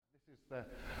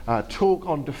Talk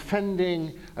on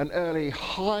defending an early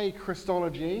high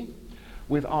Christology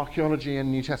with archaeology and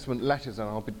New Testament letters, and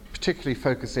I'll be particularly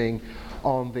focusing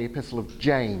on the Epistle of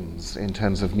James in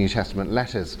terms of New Testament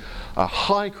letters.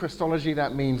 High Christology,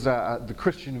 that means the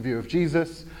Christian view of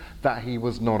Jesus, that he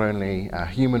was not only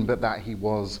human but that he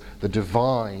was the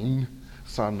divine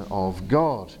Son of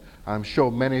God. I'm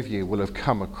sure many of you will have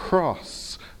come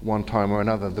across one time or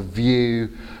another the view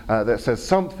that says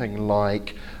something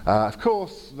like, of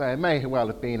course there may well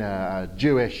have been a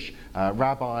Jewish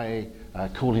rabbi,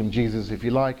 call him Jesus if you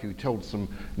like, who told some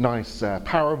nice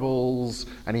parables,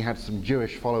 and he had some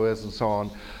Jewish followers and so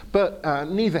on, but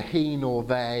neither he nor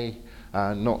they,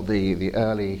 not the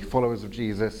early followers of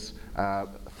Jesus,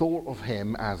 thought of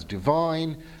him as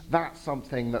divine. That's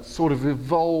something that sort of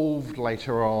evolved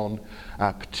later on,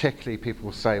 particularly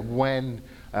people say when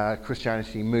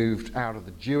Christianity moved out of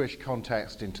the Jewish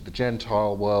context into the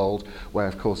Gentile world, where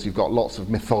of course you've got lots of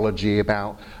mythology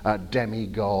about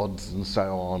demigods and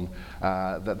so on,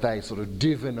 that they sort of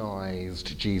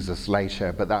divinized Jesus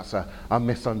later, but that's a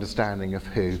misunderstanding of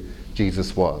who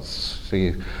Jesus was. So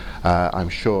you, I'm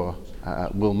sure,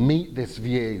 will meet this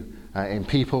view in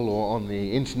people or on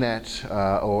the internet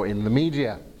or in the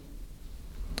media.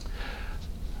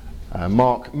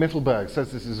 Mark Mittelberg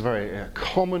says this is a very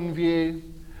common view,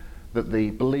 that the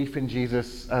belief in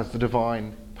Jesus as the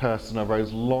divine person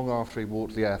arose long after he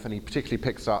walked the earth, and he particularly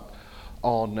picks up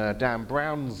on Dan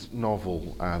Brown's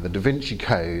novel, The Da Vinci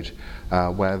Code,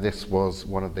 where this was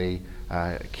one of the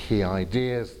key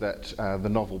ideas that the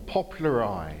novel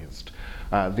popularized,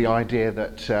 the idea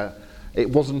that it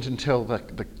wasn't until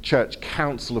the church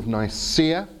Council of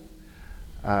Nicea,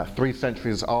 3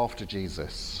 centuries after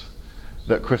Jesus,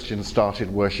 that Christians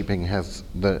started worshipping as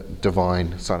the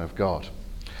divine Son of God.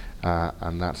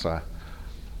 And that's a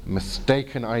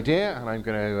mistaken idea, and I'm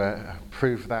going to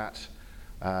prove that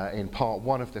in part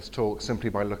 1 of this talk simply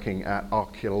by looking at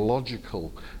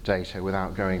archaeological data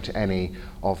without going to any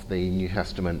of the New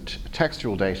Testament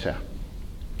textual data.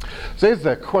 So here's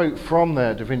a quote from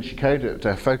the Da Vinci Code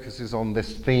that focuses on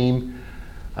this theme.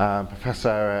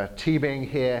 Professor Teabing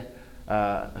here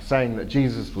saying that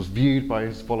Jesus was viewed by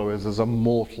his followers as a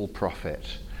mortal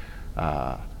prophet,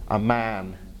 a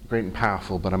man, great and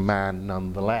powerful, but a man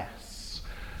nonetheless.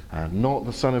 Not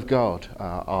the Son of God,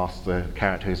 asked the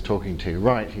character he's talking to.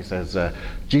 Right, he says,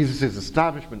 Jesus'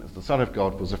 establishment as the Son of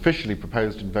God was officially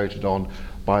proposed and voted on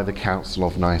by the Council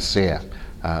of Nicea,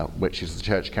 which is the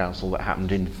church council that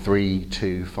happened in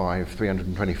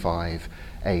 325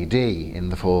 AD, in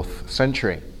the 4th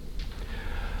century.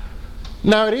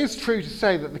 Now, it is true to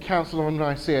say that the Council of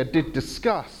Nicea did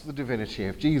discuss the divinity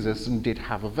of Jesus and did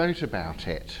have a vote about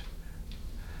it.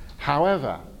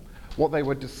 However, what they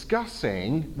were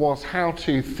discussing was how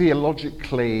to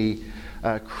theologically,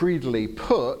 creedally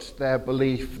put their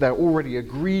belief, their already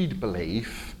agreed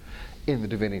belief in the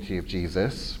divinity of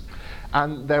Jesus,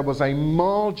 and there was a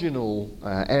marginal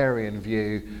Arian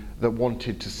view that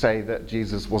wanted to say that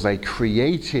Jesus was a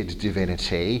created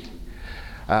divinity,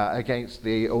 against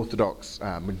the Orthodox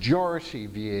majority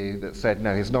view that said,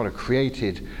 no, he's not a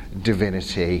created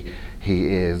divinity, he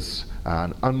is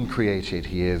an uncreated,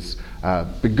 he is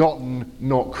begotten,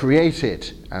 not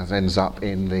created, as ends up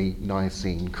in the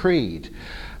Nicene Creed.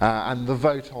 And the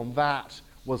vote on that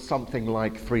was something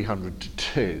like 300 to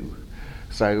 2.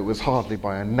 So it was hardly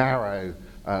by a narrow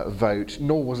vote,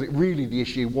 nor was it really the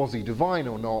issue, was he divine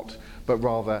or not, but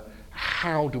rather,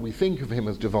 how do we think of him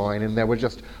as divine? And there were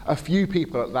just a few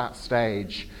people at that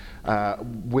stage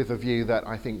with a view that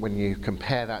I think when you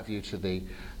compare that view to the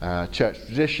church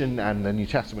tradition and the New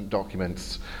Testament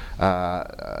documents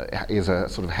is a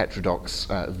sort of heterodox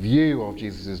view of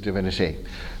Jesus' divinity.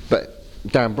 But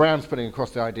Dan Brown's putting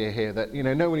across the idea here that, you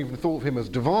know, no one even thought of him as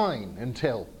divine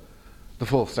until the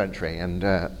 4th century, and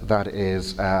that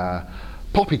is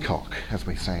poppycock, as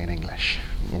we say in English,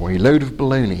 or a load of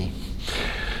baloney.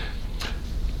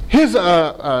 Here's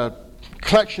a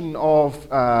collection of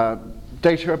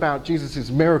data about Jesus'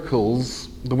 miracles,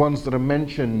 the ones that are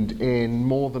mentioned in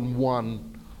more than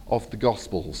one of the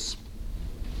Gospels.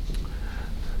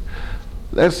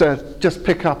 Let's just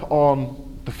pick up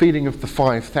on the feeding of the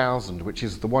 5,000, which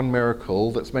is the one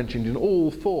miracle that's mentioned in all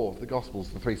 4 of the Gospels,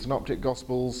 the 3 Synoptic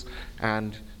Gospels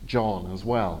and John as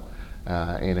well,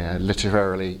 in a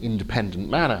literarily independent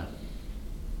manner.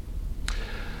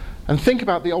 And think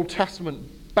about the Old Testament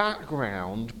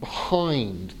background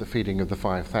behind the feeding of the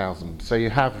 5,000. So you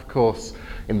have, of course,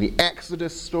 in the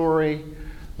Exodus story,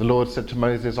 the Lord said to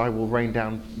Moses, I will rain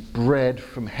down bread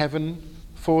from heaven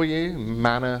for you,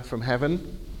 manna from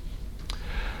heaven.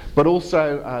 But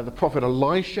also the prophet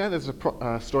Elisha. There's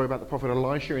a story about the prophet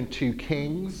Elisha in 2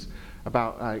 Kings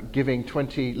about giving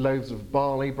 20 loaves of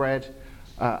barley bread.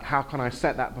 How can I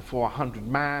set that before 100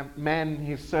 men?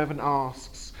 His servant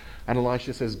asks, and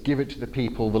Elisha says, give it to the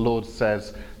people. The Lord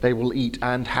says, they will eat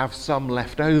and have some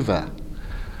left over,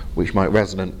 which might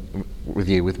resonate with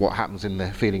you with what happens in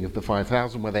the feeding of the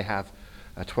 5,000, where they have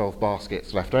 12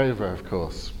 baskets left over, of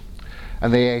course.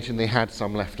 And they ate and they had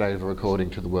some left over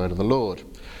according to the word of the Lord.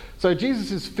 So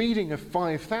Jesus' feeding of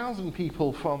 5,000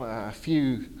 people from a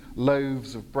few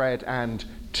loaves of bread and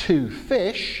 2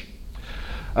 fish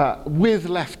with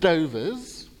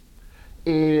leftovers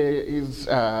is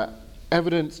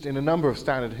evidenced in a number of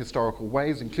standard historical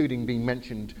ways, including being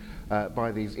mentioned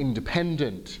by these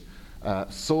independent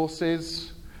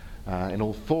sources in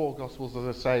all 4 Gospels,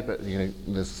 as I say, but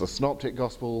there's the Synoptic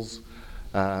Gospels,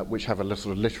 which have a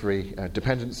sort of literary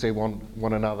dependency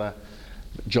one another.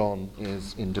 John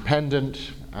is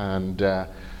independent, and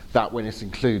that witness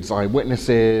includes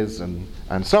eyewitnesses and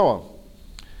so on.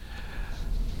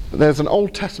 There's an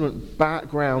Old Testament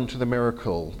background to the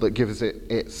miracle that gives it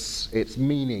its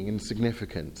meaning and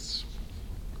significance.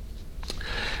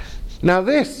 Now,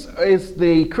 this is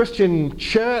the Christian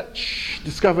church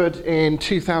discovered in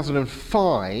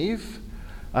 2005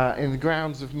 in the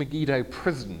grounds of Megiddo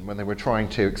prison, when they were trying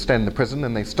to extend the prison,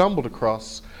 and they stumbled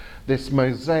across this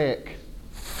mosaic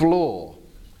floor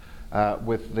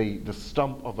with the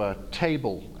stump of a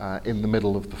table in the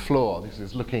middle of the floor. This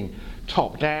is looking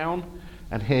top down,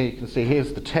 and here you can see,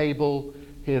 here's the table,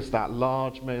 here's that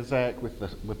large mosaic with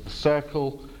the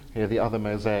circle, here are the other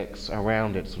mosaics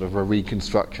around it, sort of a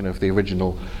reconstruction of the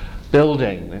original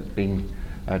building. It's been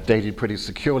dated pretty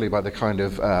securely by the kind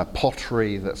of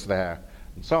pottery that's there,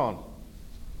 and so on.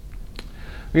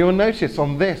 You will notice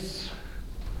on this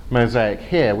mosaic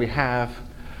here we have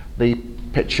the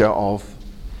picture of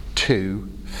 2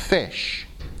 fish.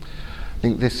 I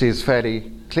think this is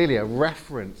fairly clearly a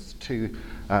reference to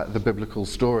the biblical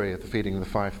story of the feeding of the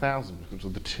 5,000, which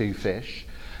was the 2 fish.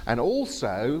 And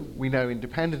also, we know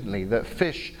independently that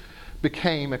fish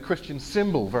became a Christian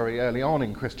symbol very early on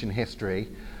in Christian history,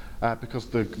 because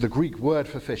the Greek word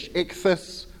for fish,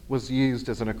 ichthus, was used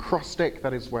as an acrostic.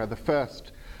 That is where the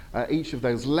first, each of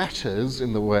those letters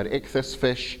in the word ichthus,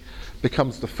 fish,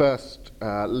 becomes the first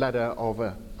letter of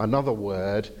another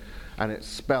word, and it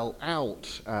spells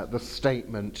out the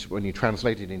statement, when you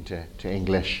translate it into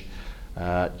English,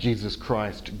 Jesus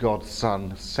Christ, God's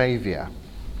Son, Saviour.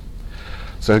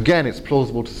 So again, it's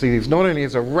plausible to see these not only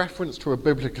as a reference to a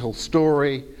biblical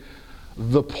story,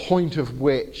 the point of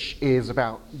which is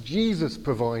about Jesus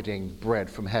providing bread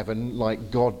from heaven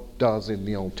like God does in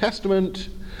the Old Testament,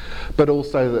 but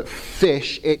also that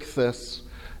fish, ichthus,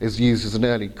 is used as an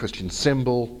early Christian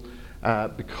symbol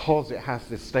because it has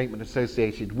this statement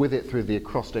associated with it through the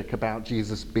acrostic about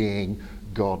Jesus being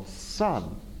God's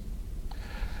Son.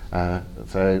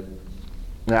 So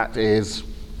that is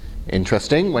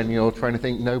interesting when you're trying to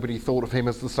think nobody thought of him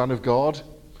as the Son of God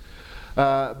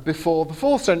before the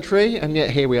 4th century, and yet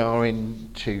here we are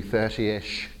in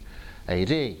 230-ish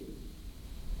AD.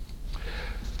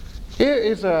 Here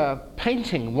is a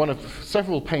painting, one of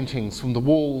several paintings from the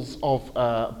walls of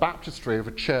a baptistry of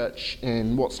a church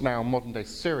in what's now modern-day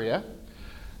Syria,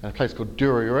 in a place called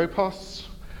Dura-Europos,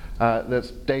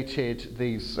 that's dated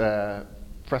these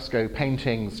fresco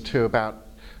paintings to about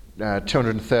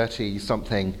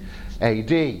 230-something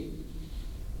AD. And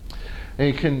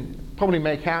you can probably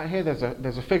make out here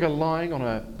there's a figure lying on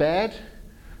a bed,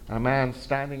 and a man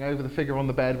standing over the figure on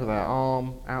the bed with an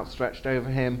arm outstretched over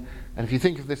him. And if you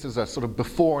think of this as a sort of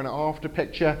before and after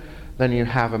picture, then you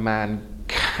have a man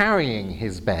carrying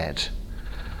his bed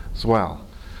as well.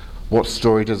 What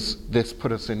story does this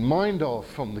put us in mind of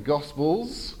from the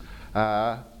Gospels?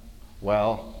 Well,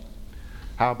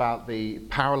 how about the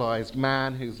paralyzed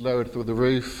man who's lowered through the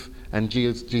roof, and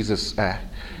Jesus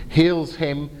heals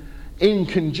him in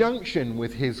conjunction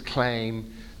with his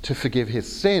claim to forgive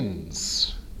his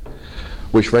sins,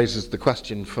 which raises the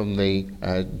question from the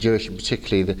Jewish, and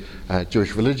particularly the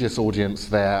Jewish religious audience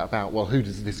there, about, well, who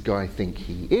does this guy think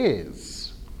he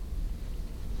is?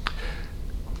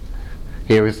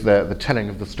 Here is the telling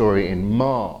of the story in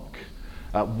Mark.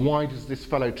 Why does this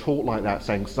fellow talk like that,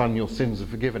 saying, "Son, your sins are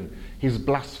forgiven"? He's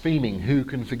blaspheming. Who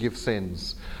can forgive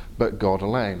sins but God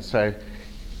alone? So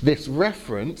this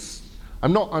reference,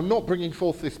 I'm not bringing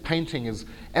forth this painting as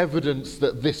evidence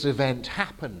that this event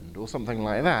happened or something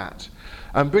like that.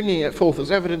 I'm bringing it forth as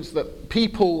evidence that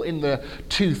people in the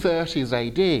 230s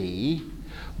AD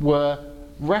were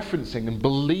referencing and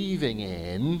believing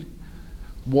in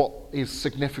what is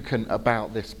significant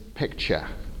about this picture.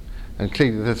 And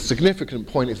clearly the significant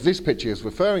point is this picture is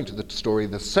referring to the story,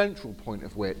 the central point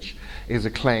of which is a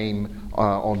claim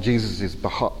on Jesus'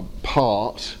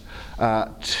 part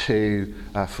to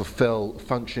fulfill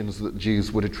functions that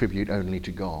Jews would attribute only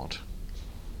to God.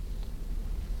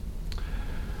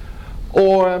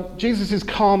 Or Jesus'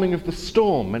 calming of the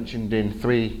storm, mentioned in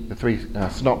the three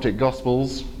synoptic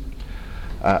Gospels,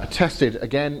 attested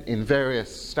again in various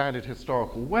standard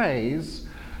historical ways,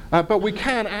 but we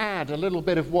can add a little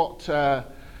bit of what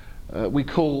we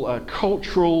call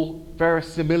cultural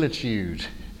verisimilitude,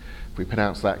 if we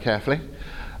pronounce that carefully,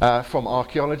 from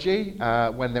archaeology,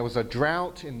 when there was a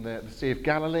drought in the Sea of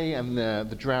Galilee, and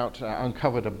the drought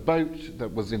uncovered a boat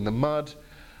that was in the mud,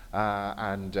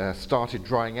 and started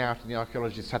drying out, and the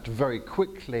archaeologists had to very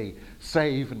quickly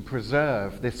save and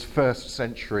preserve this first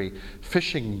century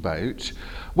fishing boat,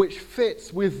 which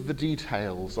fits with the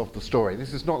details of the story.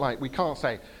 This is not like, we can't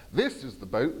say, this is the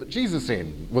boat that Jesus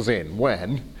was in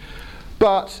when,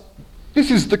 but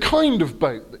this is the kind of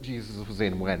boat that Jesus was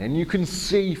in when. And you can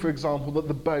see, for example, that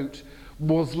the boat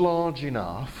was large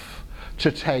enough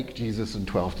to take Jesus and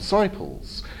 12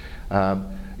 disciples.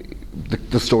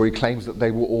 The story claims that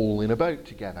they were all in a boat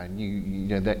together, and you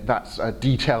know that's a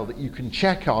detail that you can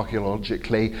check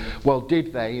archaeologically. Well,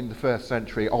 did they in the first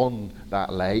century on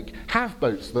that lake have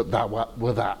boats that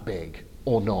were that big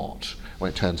or not? Well,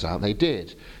 it turns out they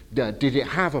did. Did it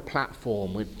have a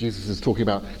platform, which Jesus is talking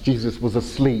about? Jesus was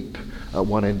asleep at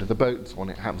one end of the boat, so when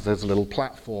it happens there's a little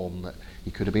platform that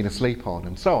he could have been asleep on,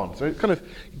 and so on. So it kind of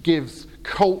gives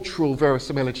cultural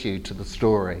verisimilitude to the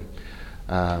story.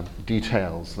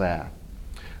 Details there.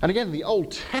 And again, the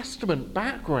Old Testament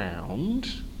background,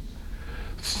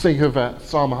 think of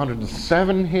Psalm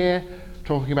 107 here,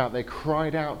 talking about they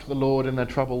cried out to the Lord in their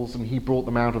troubles and he brought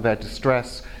them out of their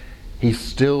distress. He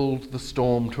stilled the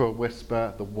storm to a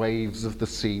whisper, the waves of the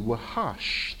sea were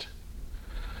hushed.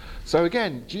 So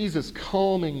again, Jesus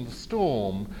calming the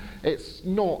storm, it's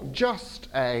not just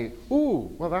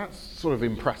well, that's sort of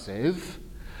impressive.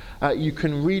 You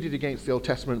can read it against the Old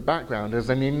Testament background as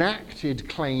an enacted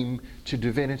claim to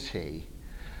divinity,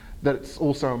 that it's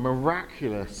also a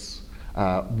miraculous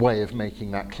way of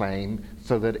making that claim,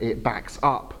 so that it backs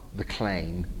up the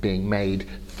claim being made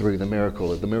through the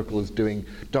miracle. The miracle is doing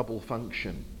double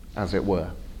function, as it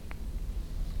were.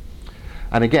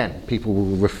 And again, people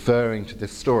were referring to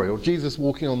this story. Or Jesus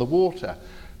walking on the water,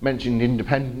 mentioned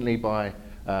independently by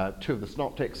two of the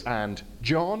synoptics and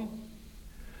John.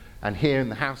 And here in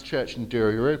the house church in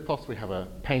Duriopos, we have a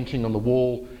painting on the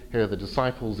wall. Here are the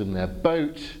disciples in their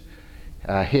boat.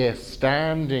 Here,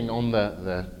 standing on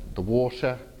the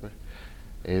water,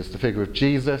 is the figure of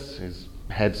Jesus. His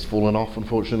head's fallen off,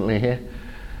 unfortunately, here.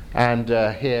 And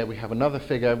here we have another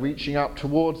figure reaching up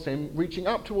towards him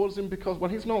because,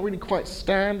 well, he's not really quite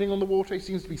standing on the water. He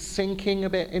seems to be sinking a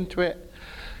bit into it.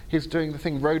 He's doing the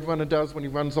thing Roadrunner does when he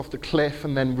runs off the cliff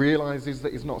and then realizes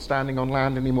that he's not standing on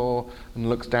land anymore and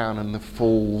looks down and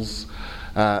falls.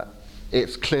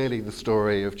 It's clearly the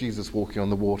story of Jesus walking on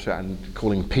the water and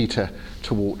calling Peter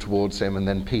to walk towards him, and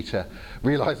then Peter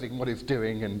realizing what he's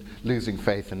doing and losing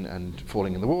faith and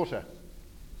falling in the water.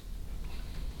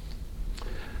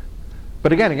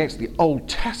 But again, against the Old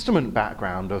Testament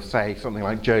background of, say, something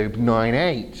like Job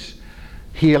 9:8,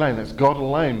 he alone, that's God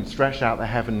alone, stretched out the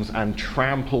heavens and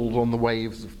trampled on the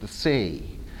waves of the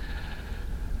sea.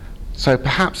 So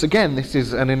perhaps again this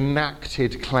is an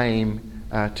enacted claim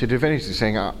to divinity,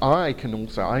 saying I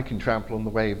can trample on the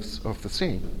waves of the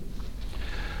sea,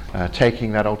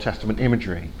 taking that Old Testament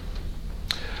imagery.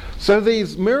 So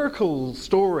these miracle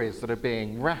stories that are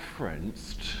being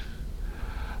referenced,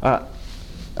 I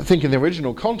think in the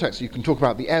original context you can talk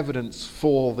about the evidence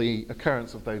for the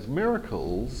occurrence of those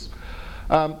miracles.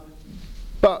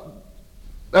 But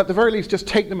at the very least, just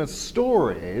take them as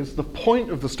stories. The point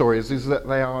of the stories is that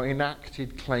they are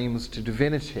enacted claims to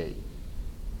divinity.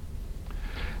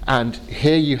 And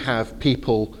here you have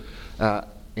people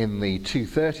in the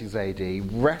 230s AD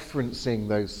referencing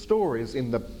those stories in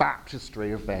the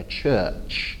baptistry of their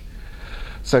church.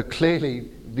 So clearly,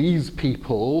 these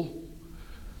people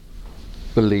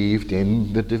believed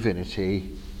in the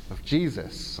divinity of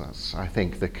Jesus. That's, I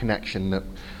think, the connection that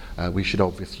we should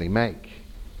obviously make.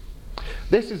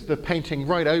 This is the painting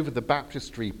right over the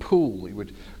baptistry pool. You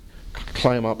would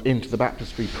climb up into the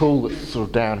baptistry pool that's sort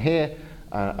of down here.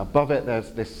 Above it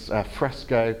there's this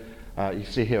fresco. You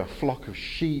see here a flock of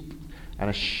sheep, and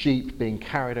a sheep being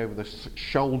carried over the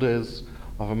shoulders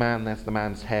of a man. There's the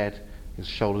man's head, his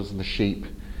shoulders and the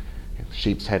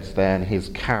sheep's head's there, and he's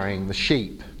carrying the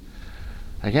sheep.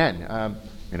 Again,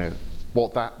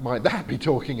 what might that be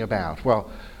talking about? Well,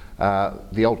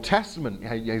 The Old Testament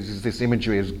uses this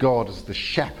imagery as God as the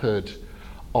shepherd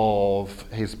of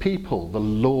his people. The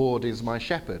Lord is my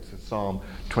shepherd. So Psalm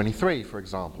 23, for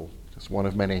example, just one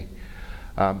of many.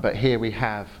 But here we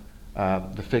have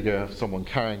the figure of someone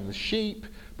carrying the sheep,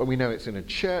 but we know it's in a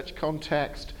church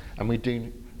context, and we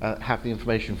do have the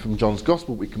information from John's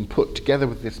Gospel we can put together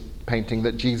with this painting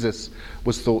that Jesus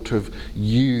was thought to have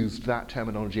used that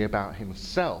terminology about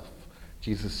himself.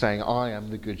 Jesus saying, I am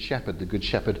the good shepherd. The good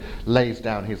shepherd lays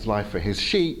down his life for his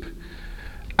sheep.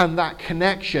 And that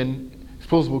connection is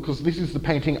plausible because this is the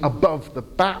painting above the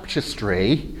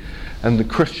baptistry, and the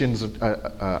Christians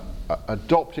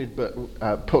adopted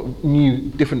but put new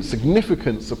different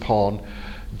significance upon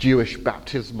Jewish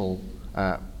baptismal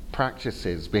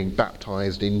practices, being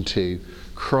baptized into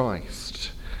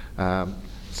Christ.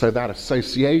 So that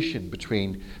association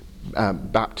between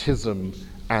baptism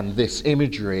and this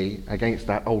imagery against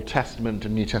that Old Testament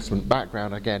and New Testament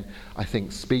background, again, I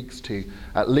think speaks to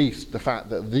at least the fact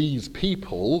that these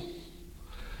people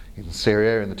in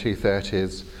Syria in the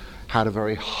 230s had a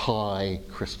very high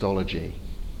Christology.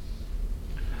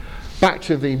 Back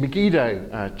to the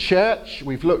Megiddo church,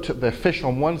 we've looked at the fish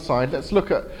on one side. Let's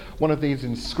look at one of these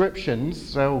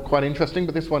inscriptions. They're all quite interesting,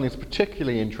 but this one is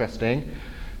particularly interesting.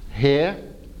 Here,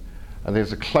 and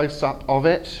there's a close-up of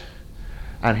it.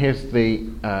 And here's the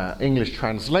English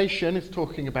translation. It's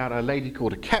talking about a lady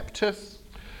called Akeptus,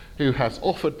 who has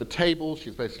offered the table.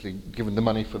 She's basically given the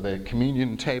money for the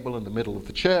communion table in the middle of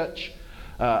the church.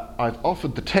 I've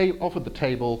offered the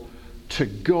table to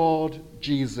God,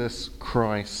 Jesus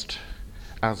Christ,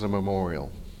 as a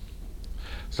memorial.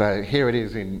 So here it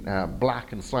is in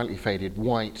black and slightly faded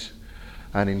white,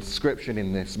 an inscription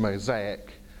in this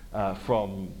mosaic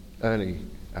from early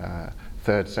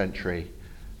 3rd century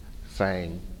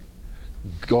saying,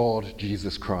 God,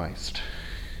 Jesus Christ.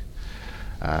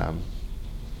 The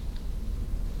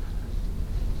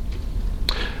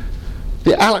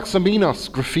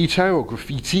Alexamenos graffito or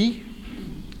graffiti,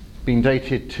 being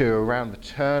dated to around the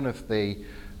turn of the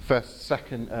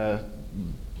second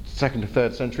to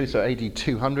third century, so AD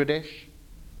 200-ish.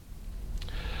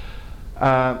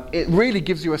 It really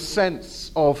gives you a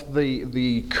sense of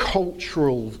the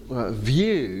cultural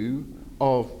view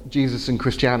of Jesus and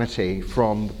Christianity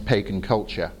from pagan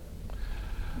culture.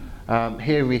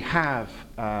 Here we have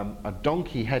a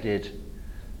donkey-headed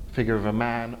figure of a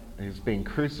man who's being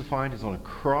crucified. He's on a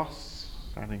cross,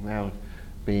 standing there with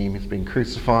a beam. He's being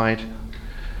crucified.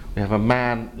 We have a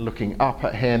man looking up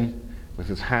at him with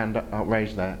his hand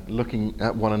upraised there, looking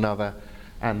at one another.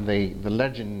 And the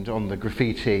legend on the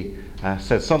graffiti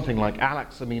says something like,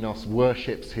 Alexamenos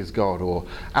worships his God, or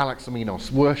Alexamenos,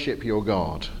 worship your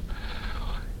God.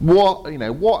 What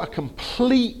a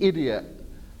complete idiot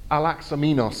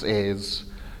Alexamenos is,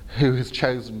 who has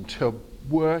chosen to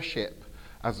worship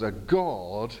as a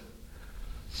god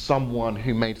someone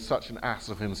who made such an ass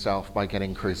of himself by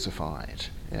getting crucified.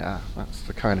 Yeah, that's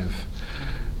the kind of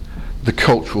the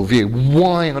cultural view.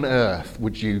 Why on earth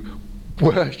would you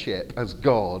worship as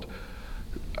God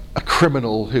a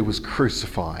criminal who was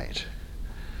crucified?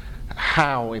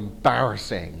 How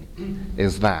embarrassing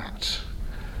is that?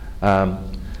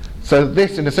 So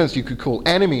this, in a sense, you could call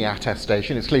enemy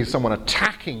attestation. It's clearly someone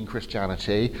attacking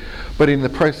Christianity, but in the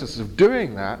process of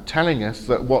doing that, telling us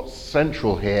that what's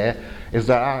central here is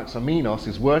that Alexamenos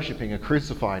is worshipping a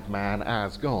crucified man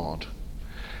as God.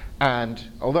 And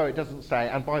although it doesn't say,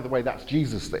 and by the way, that's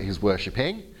Jesus that he's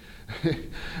worshipping,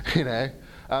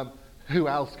 who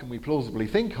else can we plausibly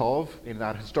think of in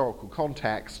that historical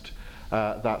context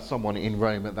that someone in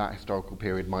Rome at that historical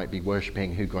period might be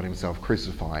worshipping who got himself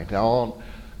crucified? There aren't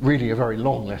really a very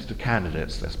long list of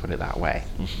candidates, let's put it that way.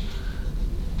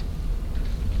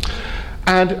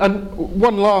 And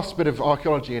one last bit of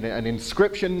archaeology in it, an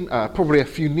inscription, probably a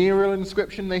funereal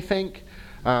inscription, they think.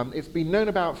 It's been known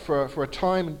about for a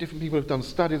time, and different people have done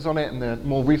studies on it, and then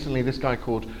more recently this guy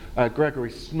called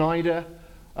Gregory Snyder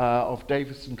of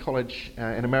Davidson College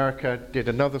in America did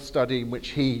another study in which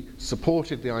he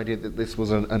supported the idea that this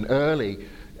was an early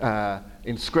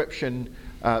inscription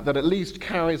that at least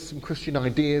carries some Christian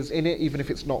ideas in it, even if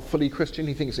it's not fully Christian.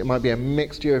 He thinks it might be a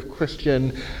mixture of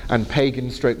Christian and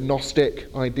pagan /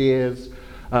 Gnostic ideas.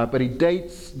 But he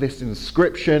dates this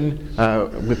inscription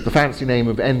with the fancy name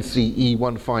of NCE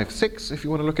 156, if you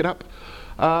want to look it up,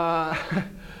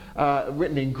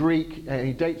 written in Greek, and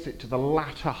he dates it to the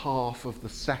latter half of the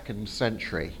 2nd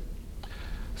century.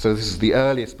 So this is the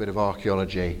earliest bit of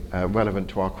archaeology relevant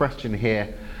to our question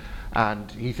here.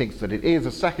 And he thinks that it is a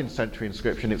 2nd century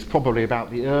inscription. It's probably about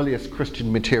the earliest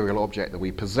Christian material object that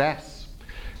we possess.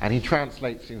 And he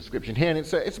translates the inscription here, and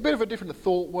it's a bit of a different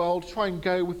thought world. Try and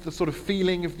go with the sort of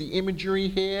feeling of the imagery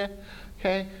here.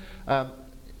 Okay,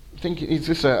 think, is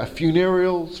this a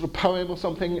funereal sort of poem or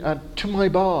something? To my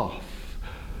bath,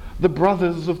 the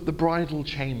brothers of the bridal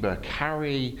chamber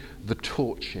carry the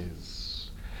torches.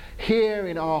 Here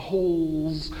in our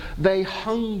halls, they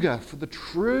hunger for the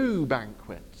true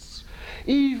banquets,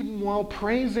 even while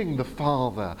praising the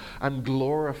Father and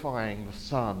glorifying the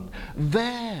Son.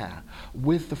 There,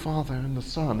 with the Father and the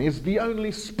Son, is the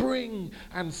only spring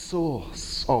and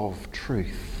source of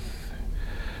truth.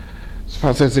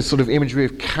 So there's this sort of imagery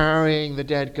of carrying the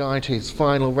dead guy to his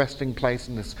final resting place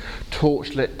in this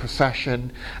torchlit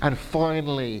procession, and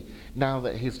finally, now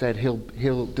that he's dead,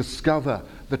 he'll discover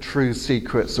the true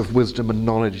secrets of wisdom and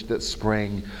knowledge that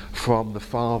spring from the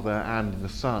Father and the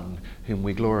Son, whom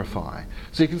we glorify.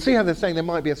 So you can see how they're saying there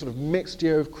might be a sort of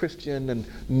mixture of Christian and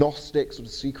Gnostic sort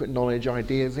of secret knowledge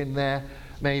ideas in there,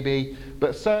 maybe,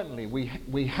 but certainly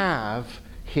we have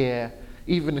here,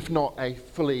 even if not a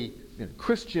fully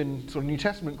Christian, sort of New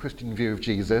Testament Christian view of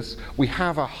Jesus, we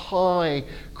have a high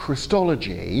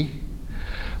Christology.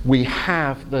 We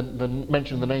have the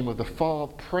mention of the name of the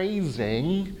Father,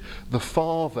 praising the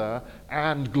Father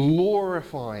and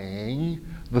glorifying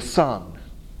the Son.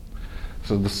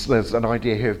 So there's an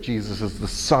idea here of Jesus as the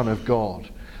Son of God,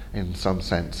 in some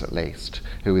sense at least,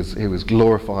 who is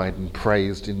glorified and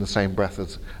praised in the same breath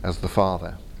as the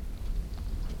Father.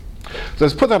 So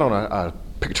let's put that on a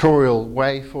pictorial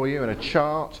way for you in a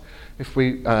chart. If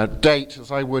we date,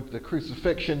 as I would, the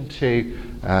crucifixion to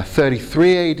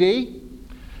 33 AD,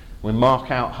 we mark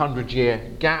out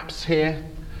 100-year gaps here.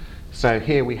 So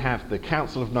here we have the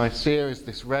Council of Nicea is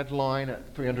this red line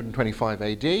at 325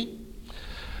 AD.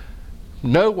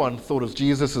 No one thought of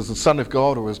Jesus as the Son of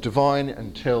God or as divine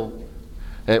until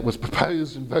it was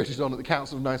proposed and voted on at the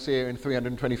Council of Nicea in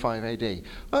 325 AD.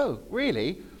 Oh,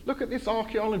 really? Look at this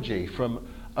archaeology from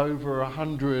over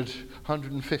 100,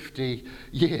 150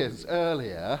 years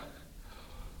earlier,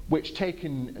 which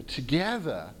taken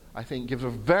together, I think, gives a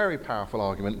very powerful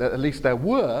argument that at least there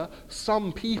were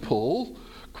some people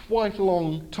quite a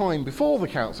long time before the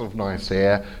Council of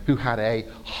Nicea who had a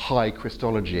high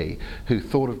Christology, who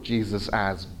thought of Jesus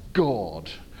as God,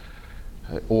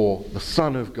 or the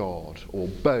Son of God, or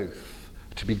both,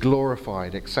 to be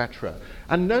glorified, etc.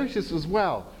 And notice as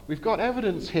well, we've got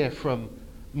evidence here from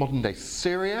modern-day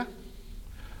Syria.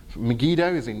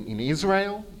 Megiddo is in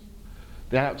Israel.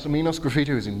 The Alexamenos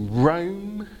graffiti is in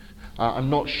Rome. I'm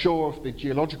not sure of the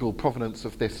geological provenance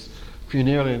of this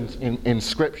funereal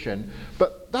inscription,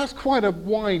 but that's quite a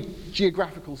wide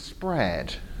geographical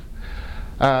spread.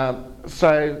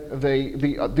 So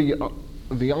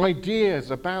the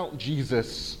ideas about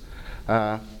Jesus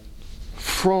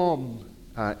from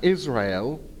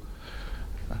Israel,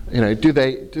 do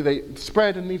they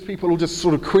spread, and these people will just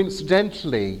sort of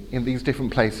coincidentally in these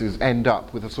different places end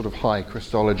up with a sort of high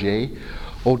Christology,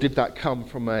 or did that come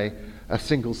from a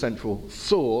single central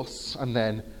source and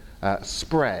then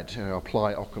spread?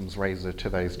 Apply Occam's razor to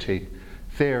those two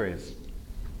theories.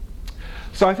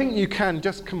 So I think you can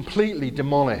just completely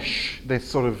demolish this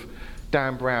sort of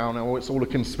Dan Brown, or it's all a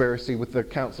conspiracy with the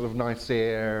Council of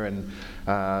Nicea,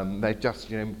 and they just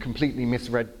completely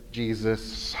misread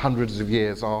Jesus hundreds of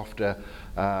years after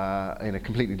in a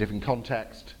completely different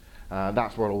context.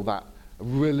 That's where all that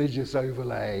religious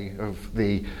overlay of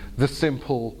the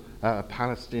simple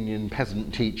Palestinian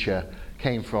peasant teacher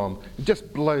came from.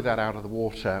 Just blow that out of the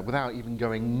water without even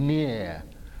going near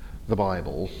the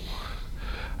Bible.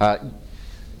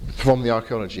 From the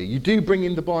archaeology, you do bring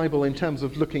in the Bible in terms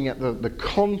of looking at the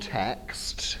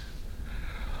context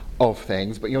of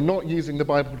things, but you're not using the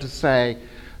Bible to say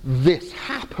this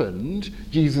happened,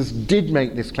 Jesus did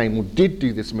make this claim or did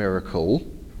do this miracle,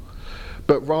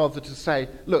 but rather to say,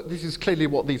 look, this is clearly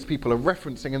what these people are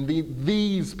referencing, and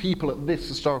these people at this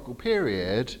historical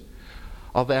period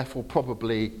are therefore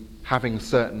probably having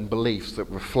certain beliefs that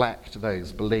reflect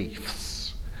those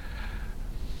beliefs.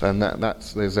 And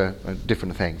those are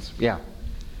different things. Yeah.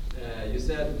 You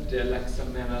said the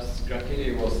Alexamenos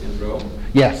graffiti was in Rome.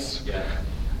 Yes. Yeah.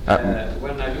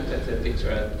 When I looked at the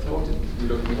picture, I thought it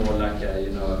looked more like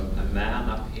a man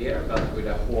up here, but with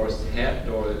a horse head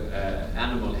or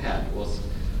animal head.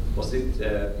 Was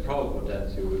it probable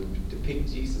that you would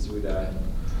depict Jesus with a?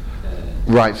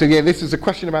 Right. So yeah, this is a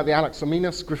question about the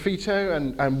Alexamenos graffito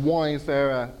and why is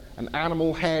there an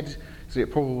animal head? Is it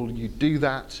probable you do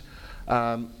that?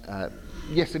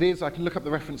 Yes, it is. I can look up the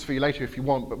reference for you later if you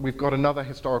want, but we've got another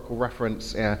historical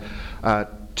reference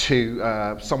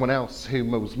to someone else who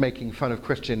was making fun of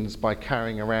Christians by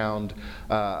carrying around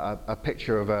a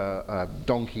picture of a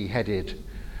donkey-headed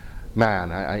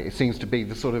man. It seems to be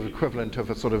the sort of equivalent of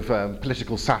a sort of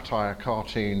political satire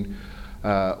cartoon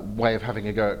way of having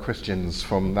a go at Christians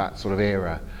from that sort of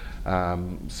era.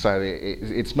 So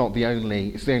it's not the only,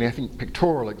 it's the only, I think,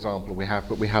 pictorial example we have,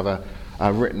 but we have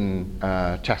a written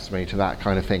testimony to that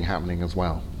kind of thing happening as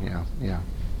well. Yeah.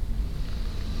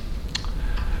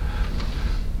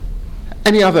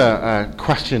 Any other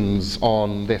questions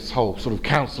on this whole sort of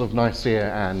Council of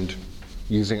Nicea and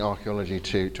using archaeology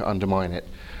to undermine it?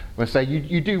 I'm going to say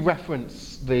you do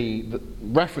reference the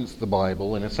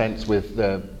Bible in a sense with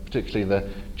particularly the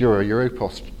Dura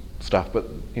Europos stuff, but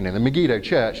the Megiddo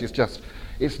Church is just,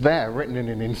 it's there written in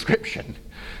an inscription.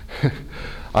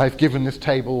 I've given this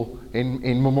table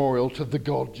in memorial to the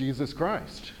God Jesus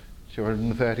Christ,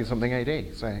 230 something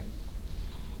AD. So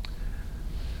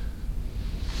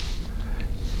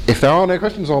if there are no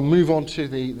questions, I'll move on to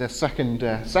the second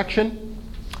section.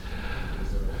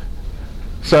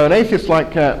 So an atheist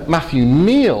like Matthew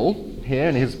Neal, here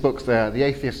in his books, The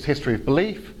Atheist's History of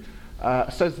Belief,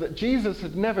 says that Jesus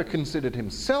had never considered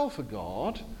himself a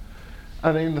god,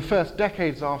 and in the first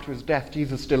decades after his death,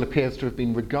 Jesus still appears to have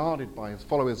been regarded by his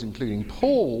followers, including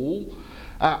Paul,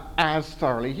 as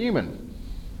thoroughly human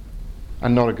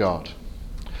and not a god.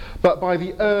 But by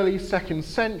the early 2nd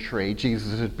century,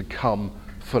 Jesus had become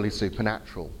fully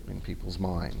supernatural in people's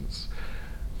minds.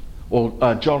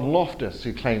 Or John Loftus,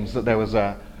 who claims that there was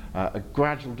a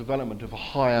gradual development of a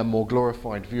higher, more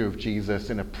glorified view of Jesus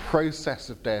in a process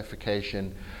of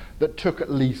deification that took at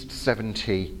least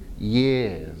 70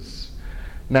 years.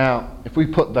 Now, if we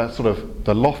put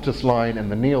the Loftus line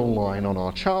and the Neal line on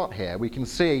our chart here, we can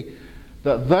see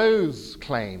that those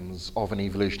claims of an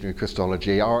evolutionary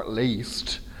Christology are at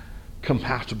least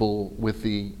compatible with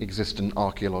the existent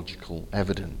archaeological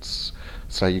evidence.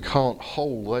 So you can't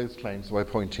hold those claims by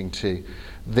pointing to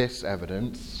this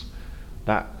evidence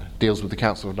that deals with the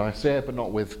Council of Nicea, but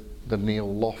not with the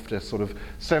Neal Loftus sort of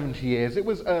 70 years. It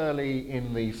was early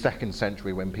in the 2nd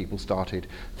century when people started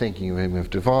thinking of him as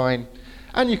divine.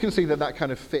 And you can see that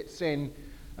kind of fits in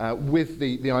with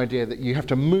the idea that you have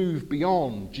to move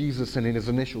beyond Jesus and in his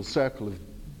initial circle of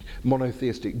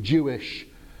monotheistic Jewish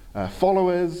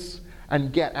followers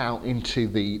and get out into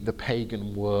the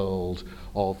pagan world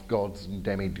of gods and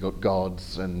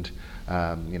demigods and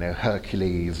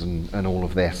Hercules and all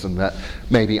of this, and that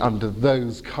maybe under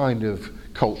those kind of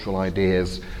cultural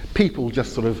ideas, people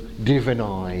just sort of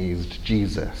divinized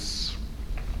Jesus.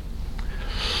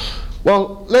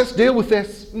 Well, let's deal with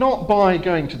this not by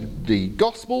going to the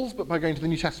Gospels, but by going to the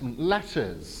New Testament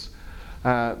letters.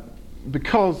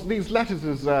 Because these letters,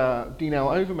 as Dean L.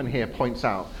 Overman here points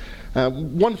out,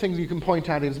 one thing you can point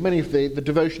out is many of the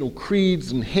devotional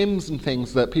creeds and hymns and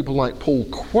things that people like Paul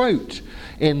quote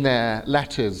in their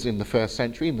letters in the 1st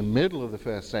century, in the middle of the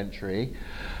 1st century,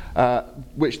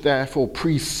 which therefore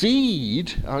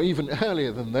precede, or even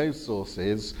earlier than those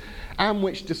sources, and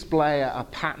which display a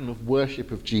pattern of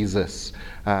worship of Jesus,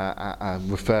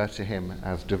 refer to him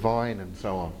as divine and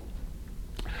so on.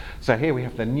 So here we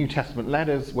have the New Testament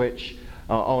letters, which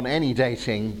on any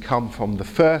dating come from the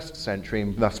 1st century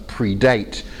and thus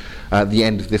predate the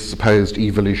end of this supposed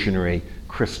evolutionary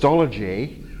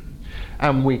Christology.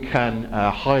 And we can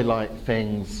highlight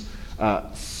things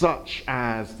such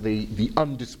as the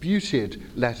undisputed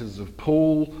letters of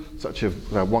Paul, such as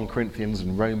 1 Corinthians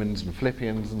and Romans and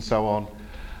Philippians and so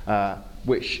on,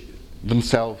 which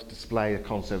themselves display a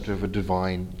concept of a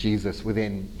divine Jesus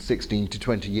within 16 to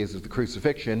 20 years of the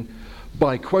crucifixion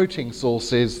by quoting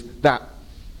sources that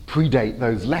predate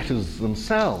those letters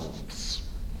themselves.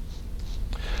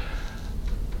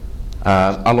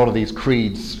 A lot of these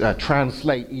creeds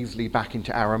translate easily back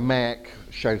into Aramaic,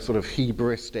 show sort of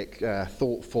Hebrewistic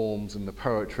thought forms and the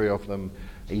poetry of them,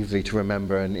 easy to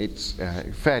remember, and it's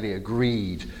fairly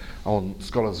agreed on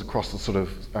scholars across the sort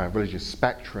of religious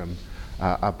spectrum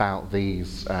about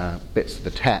these bits of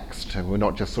the text. And we're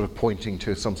not just sort of pointing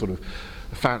to some sort of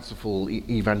fanciful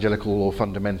evangelical or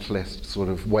fundamentalist sort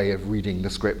of way of reading the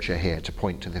scripture here to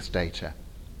point to this data.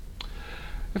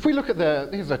 If we look at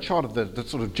here's a chart of the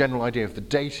sort of general idea of the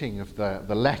dating of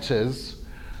the letters.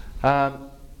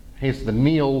 Here's the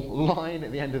Neal line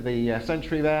at the end of the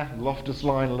century there, Loftus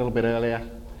line a little bit earlier.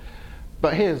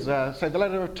 But here's, say, the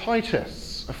letter of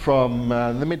Titus from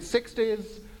the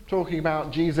mid-60s, talking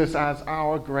about Jesus as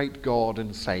our great God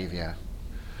and Saviour.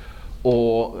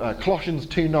 Or Colossians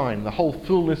 2:9, the whole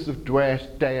fullness of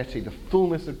deity, the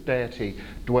fullness of deity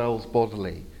dwells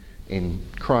bodily in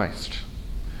Christ.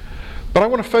 But I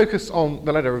want to focus on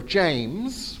the letter of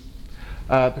James,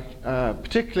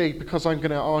 particularly because I'm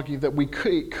going to argue that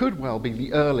it could well be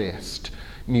the earliest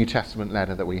New Testament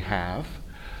letter that we have.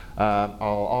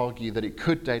 I'll argue that it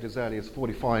could date as early as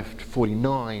 45 to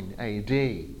 49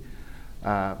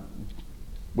 AD,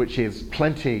 which is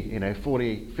plenty,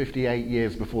 40, 58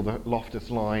 years before the Loftus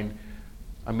line,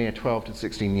 a mere 12 to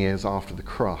 16 years after the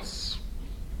cross.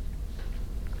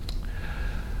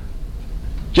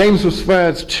 James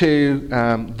refers to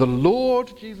the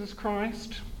Lord Jesus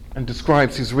Christ and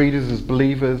describes his readers as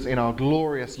believers in our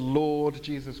glorious Lord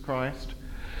Jesus Christ.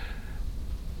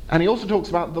 And he also talks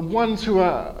about the ones who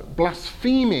are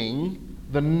blaspheming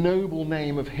the noble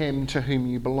name of him to whom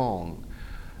you belong.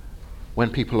 When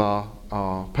people are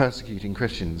persecuting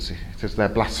Christians, it says they're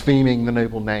blaspheming the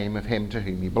noble name of him to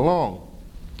whom you belong.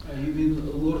 You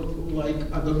mean Lord like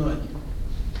Adonai?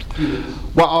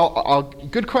 Well,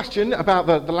 good question about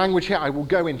the language here. I will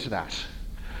go into that.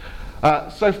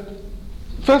 So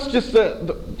first, just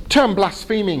the term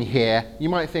blaspheming here, you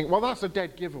might think, well, that's a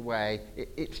dead giveaway.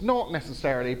 It's not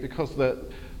necessarily, because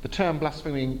the term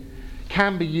blaspheming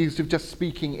can be used of just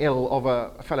speaking ill of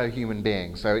a fellow human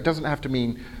being. So it doesn't have to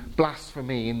mean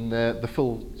blasphemy in the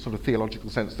full sort of theological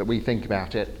sense that we think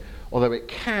about it, although it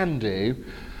can do.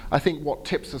 I think what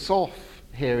tips us off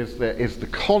here is the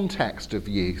context of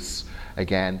use,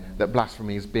 again, that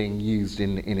blasphemy is being used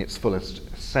in its fullest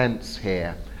sense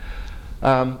here.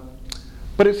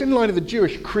 But it's in line with the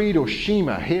Jewish creed or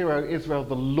Shema. Hear, O Israel,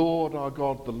 the Lord our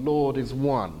God, the Lord is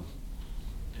one.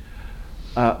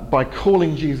 By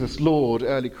calling Jesus Lord,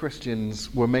 early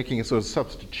Christians were making a sort of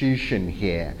substitution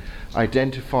here,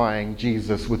 identifying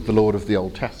Jesus with the Lord of the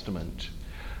Old Testament.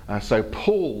 So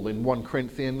Paul, in 1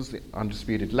 Corinthians, the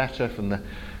undisputed letter from the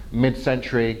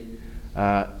mid-century,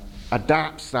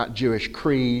 adapts that Jewish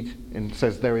creed and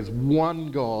says there is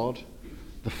one God,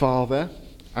 the Father,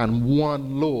 and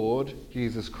one Lord,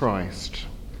 Jesus Christ.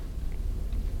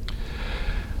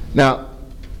 Now,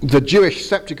 the Jewish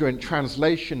Septuagint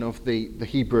translation of the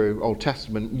Hebrew Old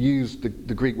Testament used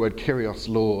the Greek word kyrios,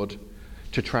 Lord,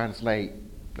 to translate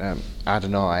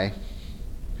Adonai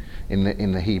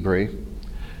in the Hebrew.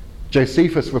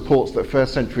 Josephus reports that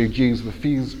first century Jews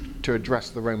refused to address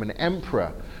the Roman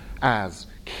emperor as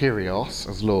kyrios,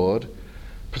 as Lord,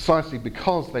 precisely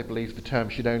because they believed the term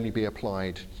should only be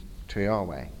applied to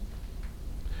Yahweh.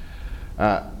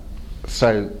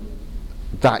 So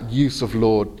that use of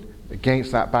Lord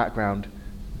against that background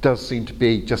does seem to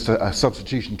be just a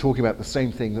substitution, talking about the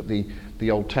same thing that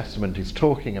the Old Testament is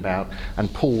talking about,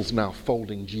 and Paul's now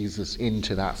folding Jesus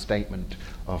into that statement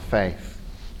of faith.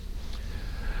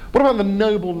 What about the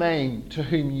noble name to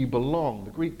whom you belong?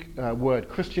 The Greek word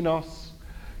Christianos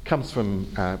comes from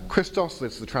Christos,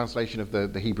 that's the translation of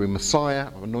the Hebrew Messiah,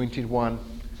 or anointed one,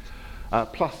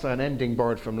 plus an ending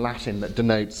borrowed from Latin that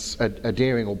denotes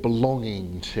adhering or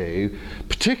belonging to,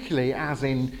 particularly as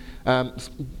in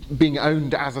being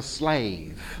owned as a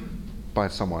slave by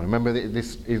someone. Remember,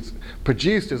 this is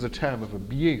produced as a term of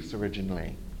abuse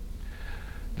originally.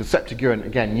 The Septuagint,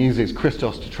 again, uses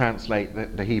Christos to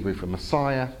translate the Hebrew for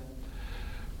Messiah.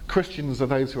 Christians are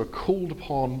those who are called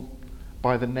upon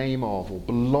by the name of, or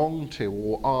belong to,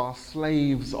 or are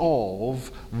slaves of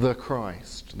the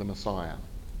Christ, the Messiah.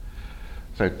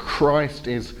 So Christ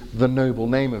is the noble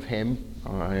name of him,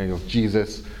 of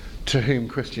Jesus, to whom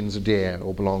Christians adhere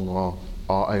or belong or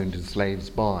are owned as slaves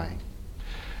by.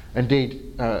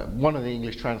 Indeed, one of the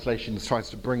English translations tries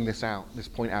to bring this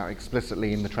point out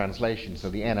explicitly in the translation. So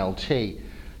the NLT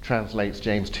translates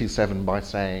James 2:7 by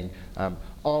saying,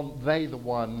 aren't they the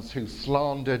ones who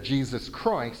slander Jesus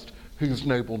Christ, whose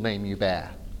noble name you bear?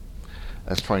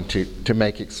 That's trying to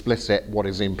make explicit what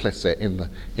is implicit in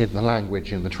the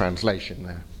language in the translation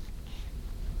there.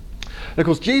 And of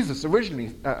course, Jesus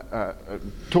originally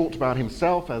talked about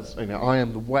himself as, I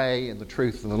am the way and the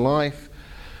truth and the life.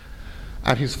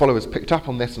 And his followers picked up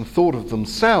on this and thought of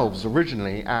themselves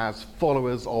originally as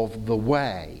followers of the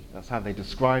way. That's how they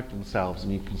described themselves.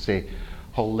 And you can see a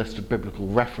whole list of biblical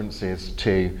references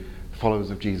to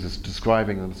followers of Jesus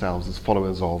describing themselves as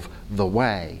followers of the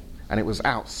way. And it was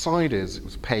outsiders, it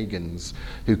was pagans,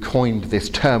 who coined this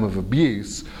term of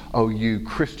abuse. Oh, you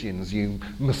Christians, you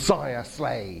Messiah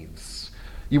slaves.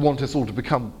 You want us all to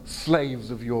become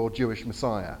slaves of your Jewish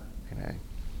Messiah,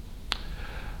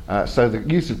 So the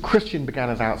use of Christian began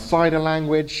as outsider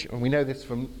language, and we know this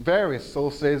from various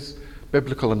sources,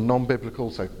 biblical and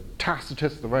non-biblical. So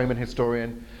Tacitus, the Roman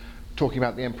historian, talking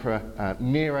about the Emperor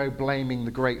Nero blaming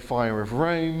the Great Fire of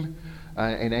Rome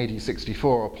in AD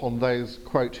 64 upon those,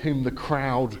 quote, whom the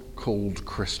crowd called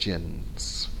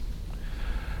Christians.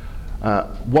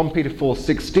 1 Peter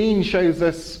 4:16 shows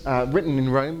us, written in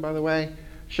Rome, by the way,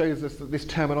 shows us that this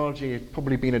terminology had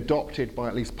probably been adopted by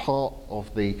at least part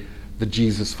of the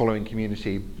Jesus-following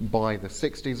community by the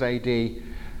 60s AD,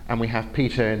 And we have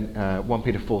Peter in 1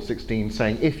 Peter 4:16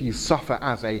 saying, if you suffer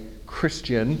as a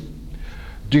Christian,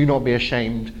 do not be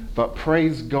ashamed, but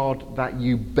praise God that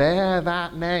you bear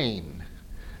that name.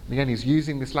 And again, he's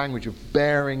using this language of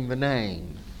bearing the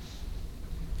name.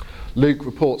 Luke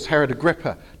reports Herod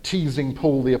Agrippa teasing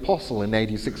Paul the Apostle in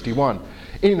AD 61.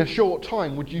 In a short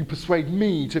time, would you persuade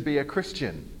me to be a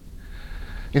Christian?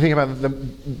 You think about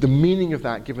the meaning of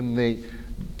that, given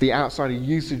the outsider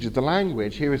usage of the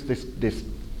language. Here is this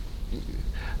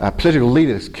political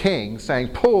leader, this king, saying,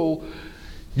 Paul,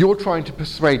 you're trying to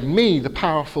persuade me, the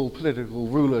powerful political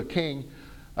ruler king,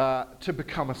 to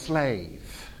become a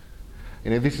slave.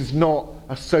 You know, this is not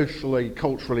a socially,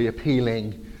 culturally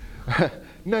appealing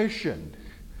notion.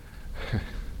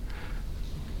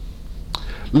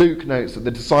 Luke notes that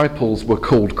the disciples were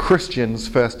called Christians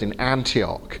first in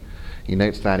Antioch. He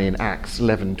notes that in Acts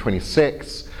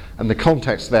 11:26, and the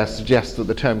context there suggests that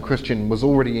the term Christian was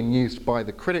already in use by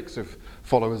the critics of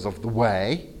followers of the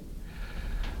way,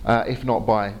 if not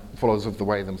by followers of the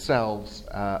way themselves,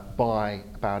 by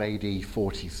about AD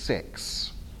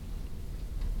 46.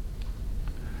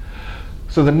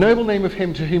 So the noble name of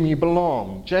him to whom you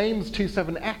belong. James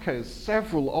 2:7 echoes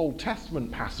several Old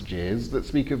Testament passages that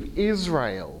speak of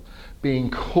Israel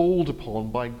being called upon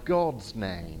by God's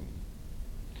name.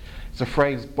 It's a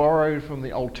phrase borrowed from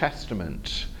the Old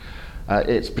Testament.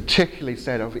 It's particularly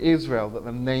said of Israel that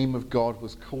the name of God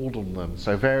was called on them.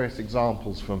 So various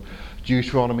examples from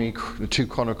Deuteronomy, 2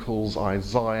 Chronicles,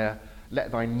 Isaiah.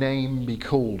 Let thy name be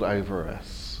called over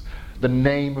us. The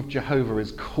name of Jehovah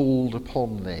is called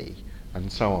upon thee.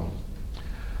 And so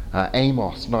on.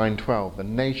 Amos 9:12, the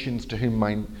nations to whom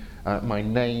my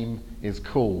name is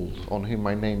called, on whom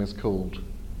my name is called.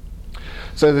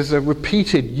 So there's a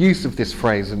repeated use of this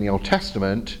phrase in the Old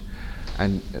Testament,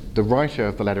 and the writer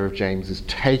of the letter of James is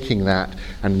taking that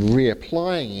and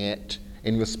reapplying it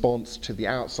in response to the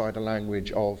outsider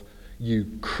language of you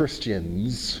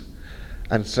Christians,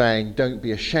 and saying, don't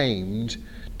be ashamed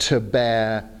to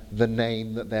bear the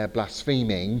name that they're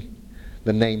blaspheming,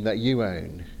 the name that you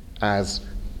own as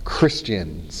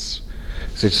Christians.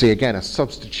 So you see again a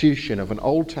substitution of an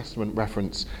Old Testament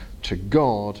reference to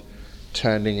God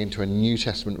turning into a New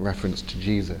Testament reference to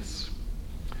Jesus.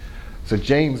 So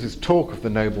James's talk of the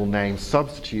noble name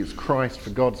substitutes Christ for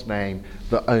God's name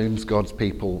that owns God's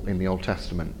people in the Old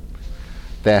Testament.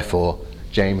 Therefore,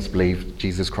 James believed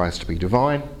Jesus Christ to be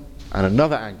divine. And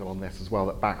another angle on this as well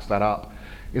that backs that up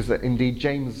is that indeed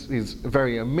James's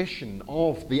very omission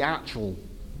of the actual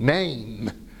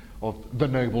name of the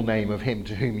noble name of him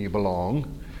to whom you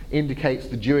belong indicates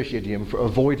the Jewish idiom for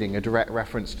avoiding a direct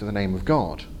reference to the name of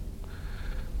God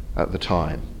at the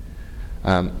time.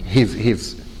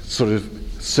 His sort of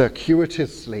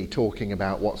circuitously talking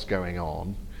about what's going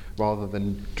on rather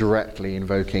than directly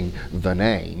invoking the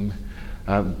name.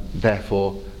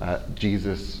 Therefore,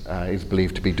 Jesus is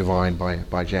believed to be divine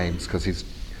by James, because he's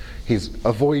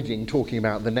avoiding talking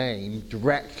about the name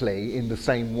directly in the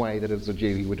same way that as a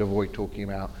Jew he would avoid talking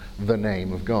about the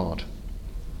name of God.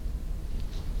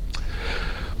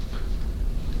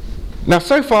 Now,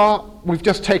 so far we've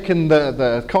just taken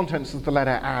the contents of the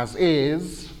letter as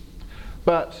is,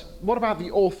 but what about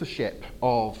the authorship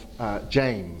of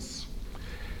James?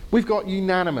 We've got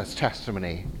unanimous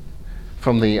testimony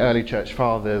from the early church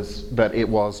fathers that it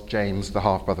was James, the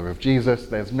half-brother of Jesus.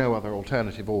 There's no other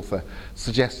alternative author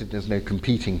suggested. There's no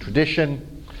competing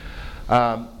tradition.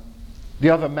 The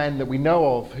other men that we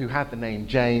know of who had the name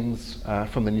James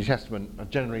from the New Testament are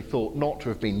generally thought not to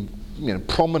have been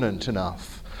prominent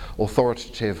enough,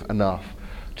 authoritative enough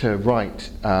to write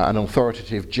an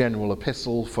authoritative general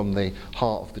epistle from the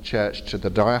heart of the church to the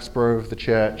diaspora of the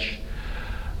church.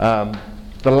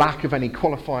 The lack of any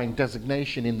qualifying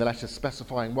designation in the letter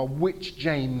specifying, well, which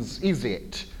James is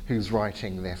it who's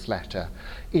writing this letter,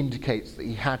 indicates that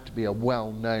he had to be a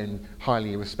well-known,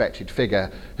 highly respected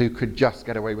figure who could just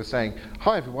get away with saying,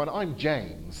 hi everyone, I'm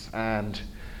James, and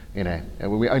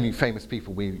we only famous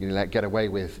people we let get away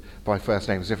with by first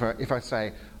names. If I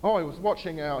say, oh, I was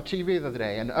watching our TV the other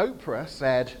day and Oprah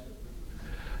said,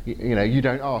 you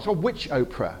don't ask, oh, which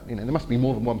Oprah? There must be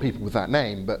more than one people with that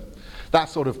name, but that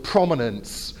sort of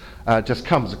prominence just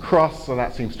comes across, so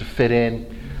that seems to fit in.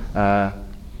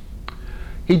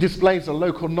 He displays a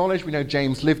local knowledge. We know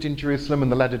James lived in Jerusalem,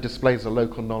 and the letter displays a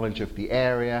local knowledge of the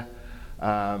area,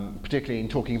 particularly in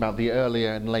talking about the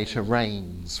earlier and later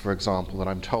rains, for example, that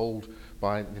I'm told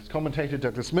by this commentator,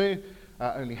 Douglas Moo,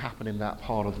 only happen in that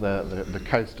part of the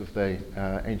coast of the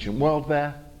ancient world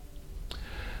there.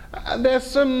 There's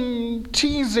some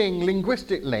teasing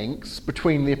linguistic links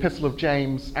between the Epistle of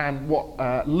James and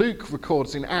what Luke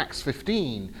records in Acts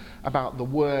 15 about the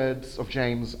words of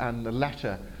James and the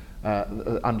letter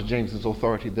under James's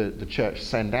authority the church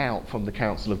send out from the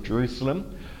Council of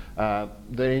Jerusalem.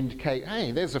 They indicate,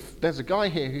 hey, there's a guy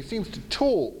here who seems to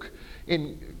talk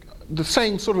in the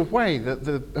same sort of way that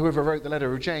whoever wrote the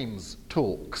letter of James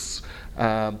talks.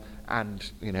 And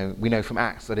we know from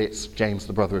Acts that it's James,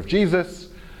 the brother of Jesus.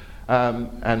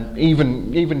 And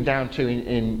even down to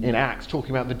in Acts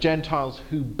talking about the Gentiles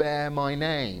who bear my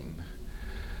name.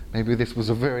 Maybe this was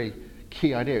a very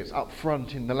key idea. It's up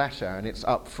front in the letter, and it's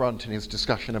up front in his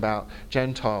discussion about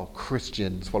Gentile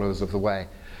Christians, followers of the way,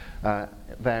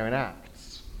 there in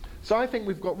Acts. So I think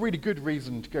we've got really good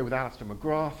reason to go with Alistair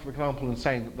McGrath, for example, in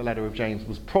saying that the letter of James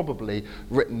was probably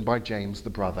written by James, the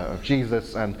brother of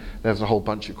Jesus, and there's a whole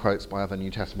bunch of quotes by other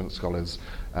New Testament scholars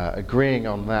agreeing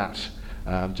on that.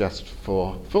 Just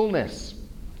for fullness.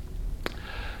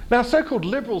 Now, so-called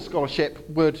liberal scholarship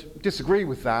would disagree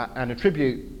with that and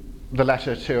attribute the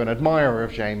letter to an admirer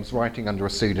of James writing under a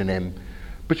pseudonym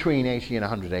between 80 and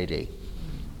 100 AD.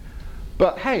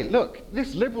 But hey, look,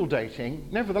 this liberal dating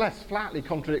nevertheless flatly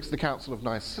contradicts the Council of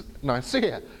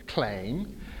Nicea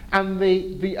claim, and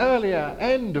the earlier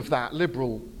end of that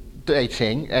liberal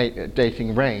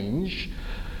dating range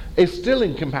is still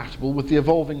incompatible with the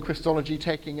evolving Christology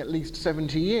taking at least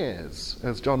 70 years,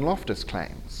 as John Loftus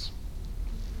claims.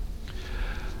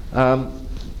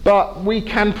 But we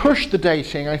can push the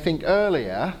dating, I think,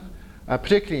 earlier,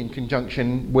 particularly in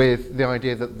conjunction with the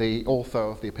idea that the author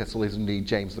of the epistle is indeed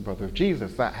James, the brother of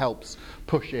Jesus. That helps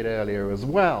push it earlier as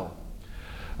well.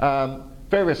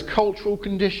 Various cultural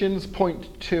conditions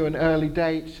point to an early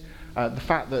date. The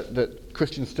fact that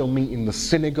Christians still meet in the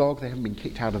synagogue, they haven't been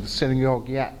kicked out of the synagogue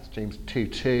yet, James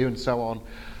 2:2 and so on.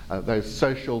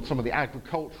 Some of the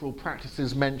agricultural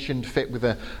practices mentioned fit with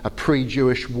a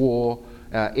pre-Jewish war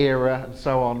era and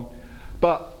so on.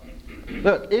 But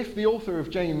look, if the author of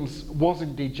James was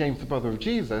indeed James, the brother of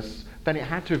Jesus, then it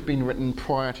had to have been written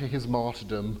prior to his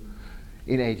martyrdom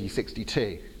in AD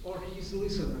 62. Or his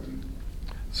listener.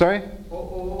 Sorry?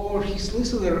 Or his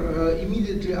listener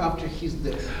immediately after his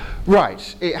death.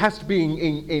 Right. It has to be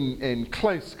in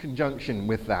close conjunction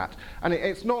with that. And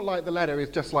it's not like the letter is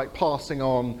just like passing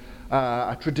on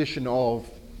a tradition of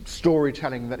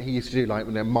storytelling that he used to do, like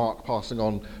Mark passing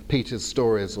on Peter's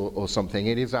stories or something.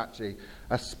 It is actually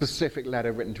a specific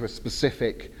letter written to a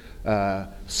specific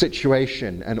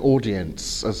situation and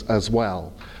audience as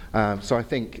well. So I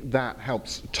think that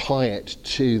helps tie it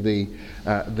to the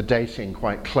dating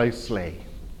quite closely.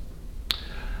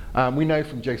 We know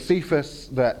from Josephus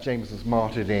that James was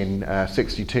martyred in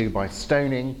 62 by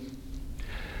stoning.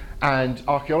 And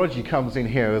archaeology comes in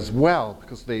here as well,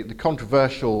 because the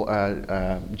controversial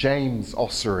James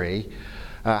ossuary,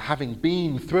 having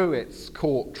been through its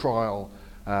court trial,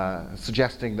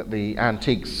 suggesting that the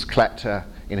antiques collector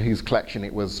in whose collection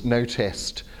it was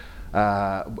noticed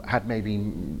had maybe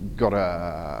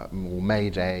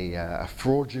made a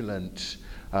fraudulent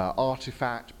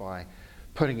artifact by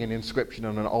putting an inscription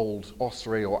on an old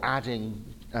ossuary or adding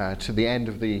to the end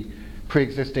of the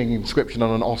pre-existing inscription on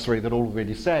an ossuary that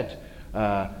already said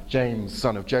James,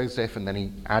 son of Joseph, and then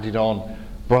he added on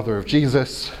brother of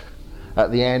Jesus at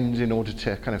the end in order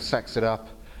to kind of sex it up.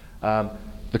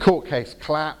 The court case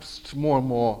collapsed. More and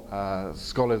more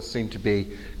scholars seem to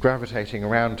be gravitating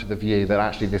around to the view that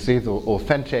actually this is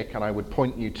authentic, and I would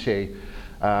point you to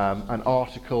an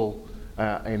article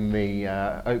in the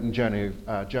Open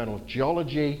Journal of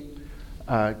Geology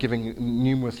giving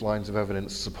numerous lines of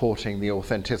evidence supporting the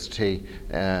authenticity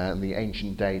and the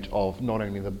ancient date of not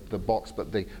only the box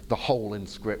but the whole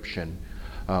inscription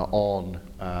on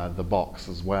the box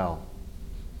as well.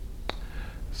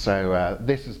 So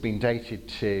this has been dated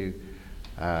to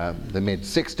the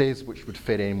mid-60s, which would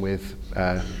fit in with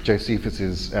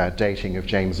Josephus's dating of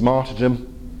James'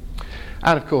 martyrdom.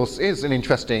 And of course is an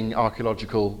interesting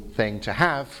archaeological thing to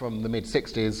have from the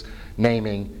mid-60s,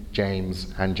 naming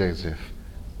James and Joseph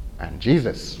and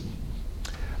Jesus.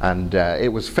 And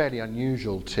it was fairly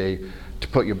unusual to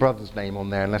put your brother's name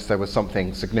on there unless there was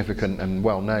something significant and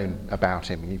well known about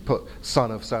him. You put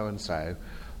son of so-and-so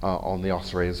on the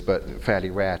ossuaries, but fairly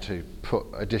rare to put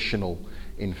additional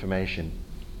information.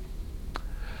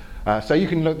 So you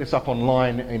can look this up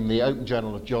online in the Open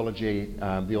Journal of Geology,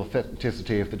 the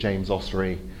authenticity of the James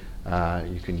ossuary.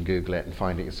 You can Google it and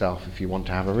find it yourself if you want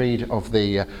to have a read of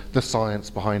the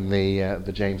science behind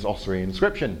the James ossuary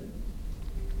inscription.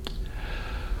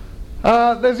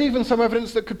 There's even some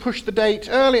evidence that could push the date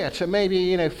earlier to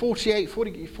maybe 48,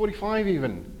 45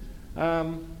 even.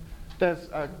 There's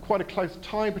quite a close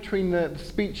tie between the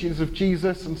speeches of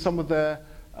Jesus and some of the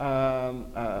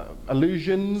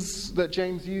allusions that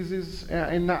James uses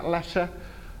in that letter,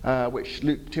 which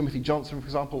Luke Timothy Johnson, for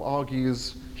example,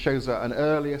 argues shows an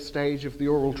earlier stage of the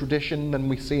oral tradition than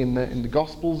we see in the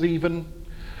Gospels even.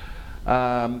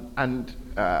 And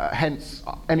hence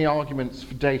any arguments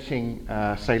for dating,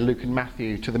 say, Luke and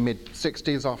Matthew to the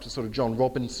mid-60s after sort of John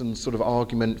Robinson's sort of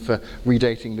argument for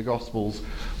redating the Gospels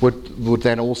would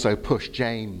then also push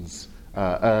James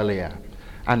earlier.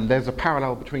 And there's a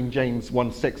parallel between James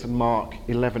 1:6 and Mark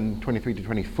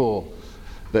 11:23-24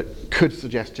 that could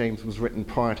suggest James was written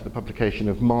prior to the publication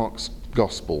of Mark's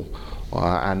Gospel.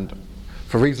 And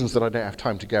for reasons that I don't have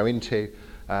time to go into,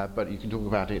 but you can talk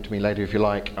about it to me later if you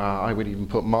like, I would even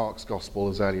put Mark's Gospel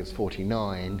as early as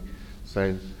 49.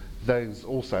 So those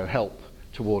also help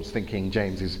towards thinking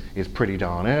James is pretty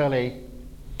darn early.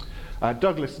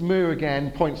 Douglas Moo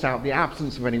again points out the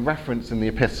absence of any reference in the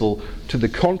epistle to the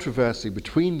controversy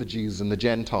between the Jews and the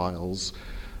Gentiles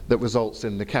that results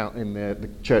in the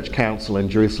church council in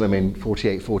Jerusalem in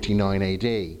 48-49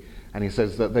 AD. And he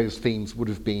says that those themes would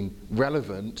have been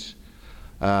relevant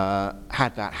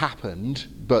had that happened,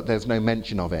 but there's no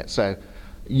mention of it. So,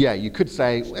 yeah, you could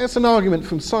say it's an argument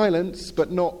from silence,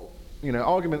 but not,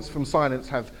 arguments from silence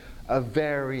have a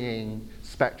varying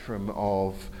spectrum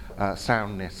of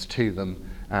soundness to them,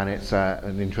 and it's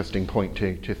an interesting point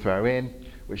to throw in,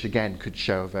 which again could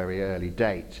show a very early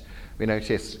date. We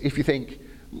notice, if you think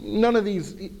none of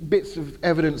these bits of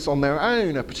evidence on their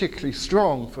own are particularly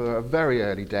strong for a very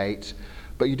early date,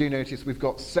 but you do notice we've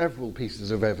got several pieces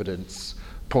of evidence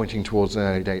pointing towards an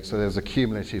early date, so there's a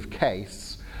cumulative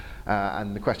case,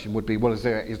 and the question would be, well, is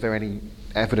there any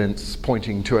evidence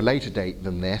pointing to a later date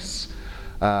than this?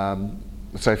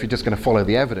 So if you're just going to follow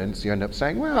the evidence, you end up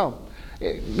saying, well,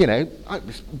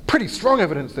 it's pretty strong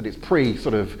evidence that it's pre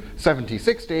sort of 70,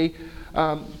 60,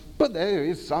 but there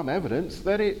is some evidence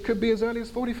that it could be as early as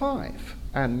 45,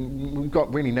 and we've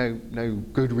got really no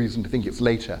good reason to think it's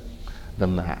later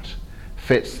than that.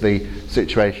 Fits the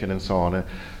situation and so on.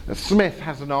 Smith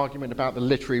has an argument about the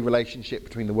literary relationship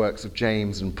between the works of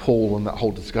James and Paul and that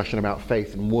whole discussion about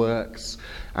faith and works,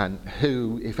 and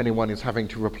who, if anyone, is having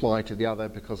to reply to the other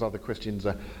because other Christians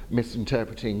are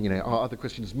misinterpreting, are other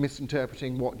Christians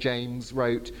misinterpreting what James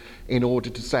wrote in order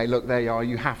to say, look, there you are,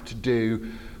 you have to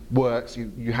do works,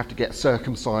 you have to get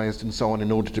circumcised and so on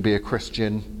in order to be a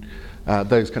Christian.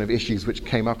 Those kind of issues which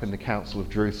came up in the Council of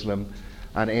Jerusalem.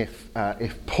 And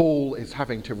if Paul is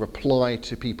having to reply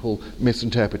to people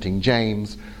misinterpreting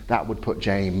James, that would put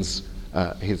James,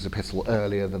 his epistle,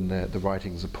 earlier than the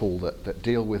writings of Paul that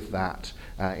deal with that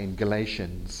in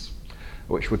Galatians,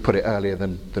 which would put it earlier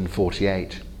than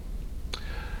 48.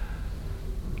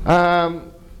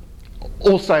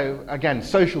 Also, again,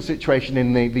 social situation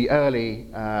in the early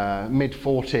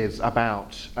mid-40s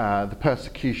about the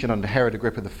persecution under Herod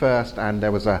Agrippa I, and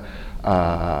there was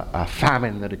a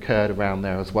famine that occurred around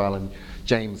there as well, and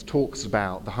James talks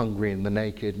about the hungry and the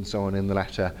naked and so on in the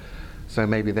letter. So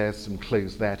maybe there's some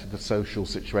clues there to the social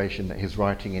situation that he's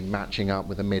writing in, matching up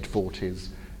with a mid-40s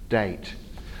date.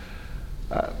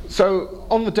 So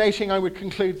on the dating, I would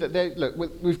conclude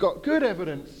that we've got good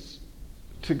evidence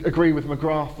to agree with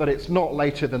McGrath that it's not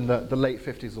later than the late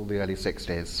 50s or the early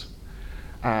 60s.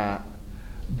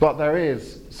 But there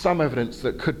is some evidence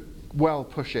that could well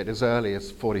push it as early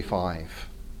as 45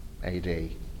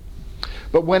 AD.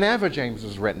 But whenever James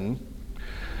was written,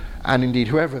 and indeed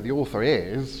whoever the author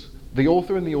is, the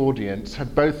author and the audience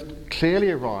had both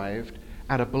clearly arrived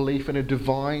at a belief in a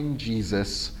divine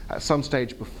Jesus at some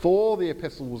stage before the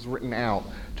epistle was written out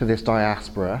to this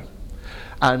diaspora,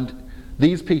 and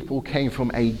these people came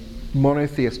from a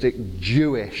monotheistic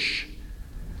Jewish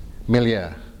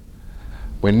milieu.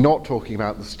 We're not talking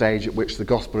about the stage at which the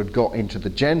gospel had got into the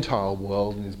Gentile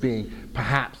world and is being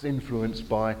perhaps influenced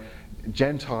by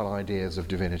Gentile ideas of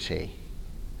divinity.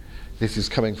 This is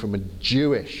coming from a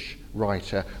Jewish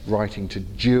writer writing to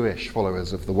Jewish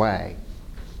followers of the way.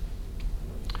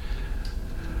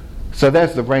 So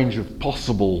there's the range of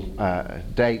possible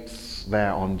dates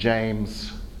there on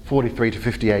James. 43 to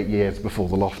 58 years before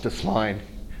the Loftus line,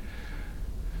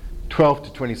 12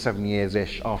 to 27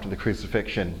 years-ish after the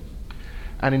crucifixion.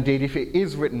 And indeed, if it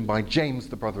is written by James,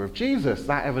 the brother of Jesus,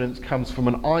 that evidence comes from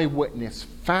an eyewitness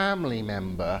family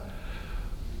member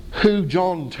who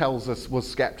John tells us was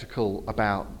sceptical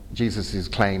about Jesus'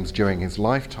 claims during his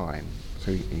lifetime.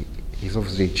 So he's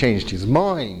obviously changed his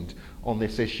mind on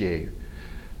this issue.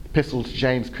 The Epistle to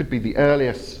James could be the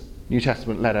earliest New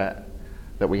Testament letter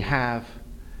that we have,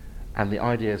 and the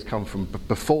ideas come from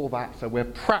before that, so we're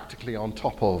practically on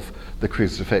top of the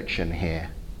crucifixion here.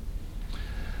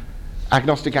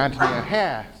 Agnostic Anthony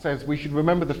O'Hare says we should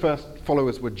remember the first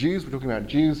followers were Jews. We're talking about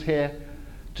Jews here,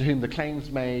 to whom the claims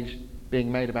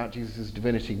being made about Jesus'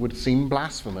 divinity would seem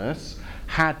blasphemous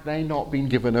had they not been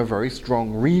given a very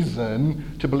strong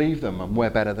reason to believe them, and where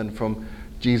better than from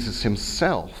Jesus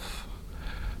himself.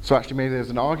 So actually maybe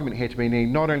there's an argument here to be made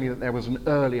not only that there was an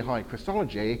early high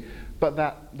Christology, but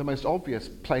that the most obvious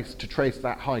place to trace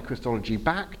that high Christology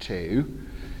back to,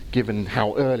 given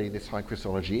how early this high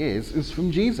Christology is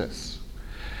from Jesus.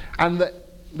 And that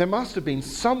there must have been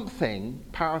something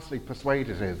powerfully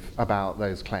persuasive about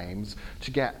those claims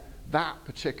to get that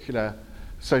particular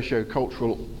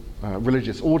socio-cultural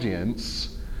religious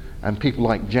audience and people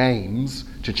like James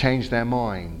to change their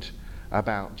mind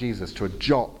about Jesus, to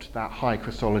adopt that high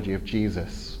Christology of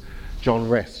Jesus. John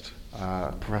Rist,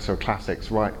 Professor of Classics,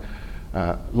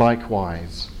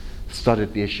 likewise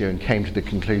studied the issue and came to the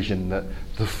conclusion that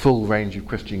the full range of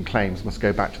Christian claims must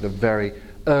go back to the very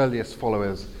earliest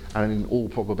followers and in all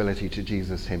probability to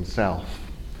Jesus himself.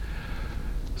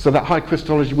 So that high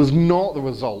Christology was not the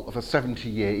result of a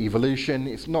 70-year evolution.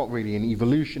 It's not really an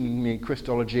evolution in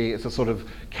Christology. It's a sort of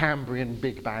Cambrian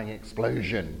Big Bang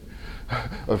explosion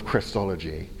of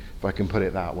Christology, if I can put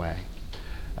it that way.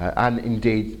 And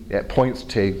indeed, it points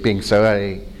to being so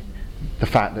early the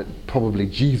fact that probably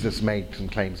Jesus made some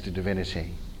claims to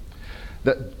divinity.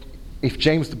 That if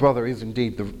James the brother is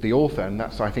indeed the author, and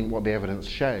that's I think what the evidence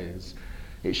shows,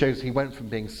 it shows he went from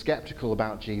being skeptical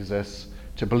about Jesus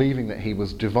to believing that he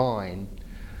was divine,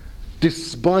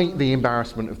 despite the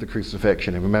embarrassment of the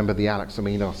crucifixion. And remember the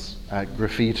Alexamenos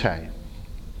graffiti.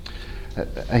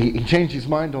 He changed his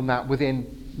mind on that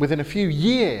within a few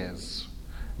years,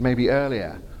 maybe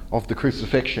earlier, of the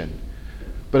crucifixion.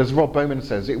 But as Rob Bowman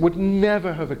says, it would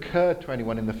never have occurred to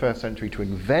anyone in the first century to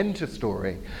invent a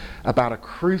story about a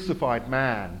crucified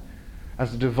man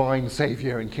as the divine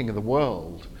saviour and king of the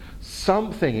world.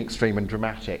 Something extreme and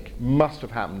dramatic must have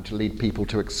happened to lead people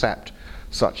to accept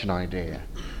such an idea.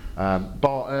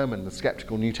 Bart Ehrman, the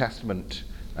skeptical New Testament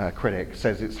critic,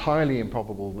 says it's highly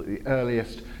improbable that the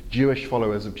earliest Jewish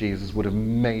followers of Jesus would have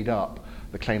made up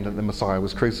the claim that the Messiah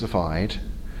was crucified.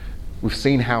 We've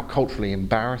seen how culturally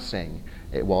embarrassing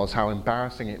it was, how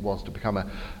embarrassing it was to become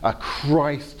a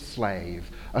Christ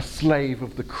slave, a slave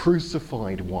of the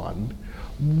crucified one.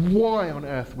 Why on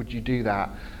earth would you do that?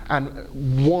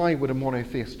 And why would a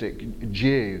monotheistic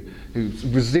Jew who's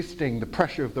resisting the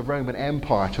pressure of the Roman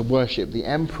Empire to worship the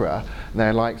emperor, and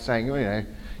they're like saying,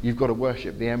 you've got to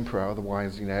worship the emperor,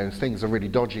 otherwise, things are really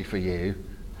dodgy for you.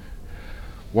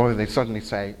 Why would they suddenly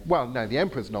say, well, no, the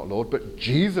emperor's not Lord, but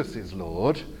Jesus is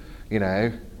Lord.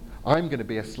 I'm going to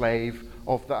be a slave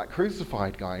of that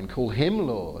crucified guy and call him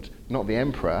Lord, not the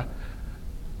emperor.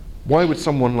 Why would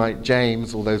someone like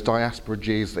James or those diaspora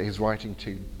Jews that he's writing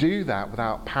to do that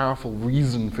without powerful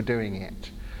reason for doing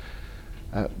it?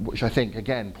 Which I think,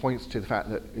 again, points to the fact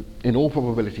that in all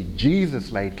probability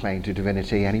Jesus laid claim to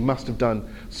divinity, and he must have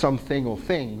done something or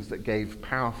things that gave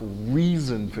powerful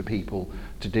reason for people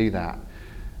to do that.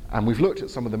 And we've looked at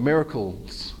some of the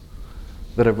miracles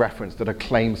that are referenced, that are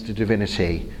claims to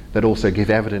divinity, that also give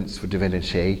evidence for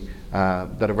divinity,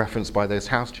 that are referenced by those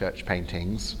house church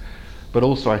paintings. But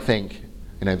also I think,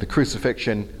 the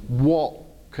crucifixion, what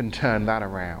can turn that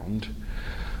around?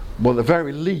 Well, at the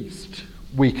very least,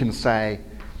 we can say,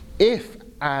 if,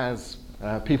 as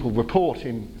people report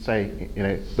in, say,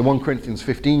 the 1 Corinthians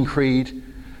 15 creed,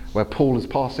 where Paul is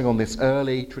passing on this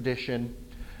early tradition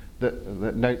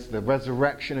that notes the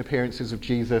resurrection appearances of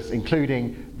Jesus,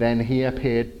 including then he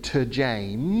appeared to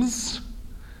James.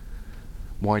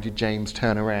 Why did James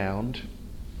turn around?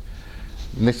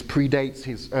 And this predates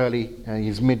his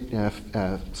mid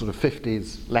sort of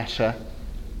 50s letter,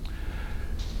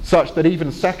 such that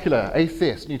even secular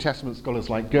atheist New Testament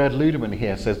scholars like Gerd Ludemann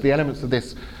here says the elements of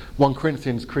this 1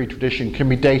 Corinthians creed tradition can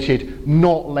be dated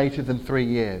not later than 3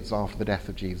 years after the death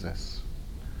of Jesus.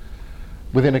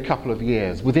 Within a couple of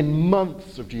years, within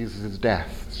months of Jesus'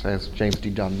 death, says James D.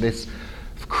 Dunn, this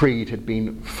creed had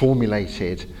been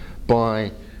formulated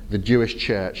by the Jewish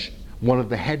church, one of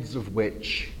the heads of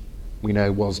which we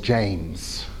know was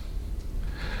James.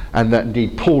 And that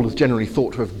indeed Paul is generally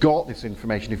thought to have got this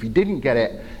information. If he didn't get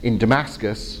it in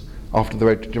Damascus, after the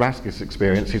road to Damascus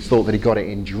experience, it's thought that he got it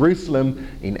in Jerusalem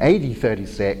in AD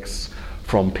 36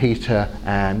 from Peter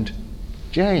and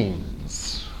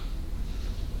James.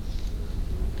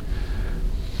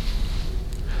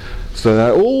 So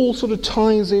that all sort of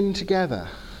ties in together.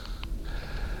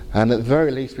 And at the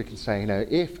very least we can say,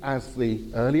 if, as the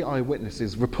early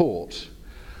eyewitnesses report,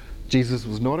 Jesus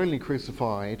was not only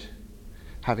crucified,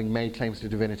 having made claims to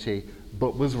divinity,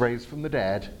 but was raised from the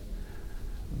dead,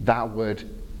 that would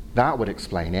that would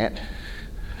explain it.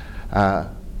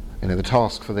 The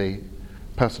task for the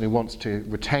person who wants to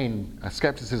retain a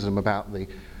skepticism about the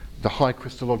high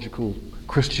Christological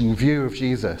Christian view of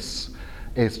Jesus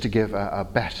is to give a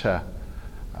better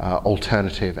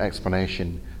alternative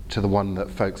explanation to the one that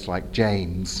folks like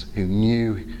James, who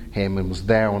knew him and was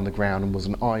there on the ground and was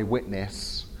an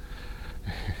eyewitness,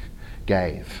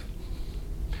 gave.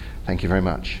 Thank you very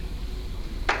much.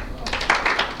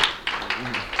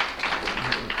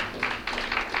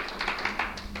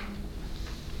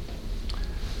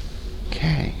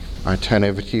 Okay, I turn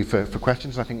over to you for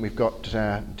questions. I think we've got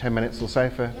 10 minutes or so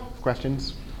for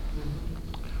questions.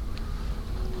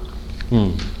 Do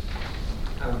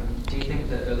you think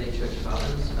the early church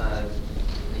fathers are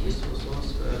a useful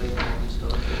source for early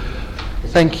Christology?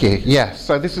 Thank you. Yes,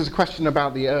 so this is a question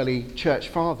about the early church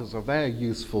fathers. Are they a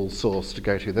useful source to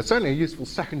go to? They're certainly a useful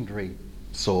secondary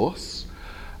source.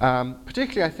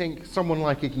 Particularly, I think, someone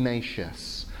like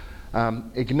Ignatius.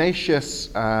 Ignatius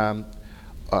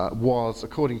was,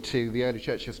 according to the early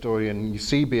church historian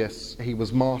Eusebius, he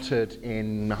was martyred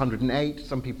in 108.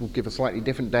 Some people give a slightly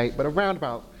different date, but around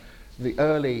about the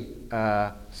early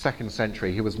 2nd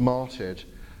century, he was martyred.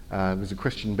 He was a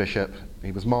Christian bishop.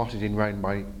 He was martyred in Rome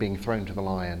by being thrown to the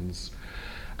lions.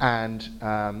 And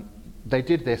they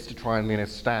did this to try and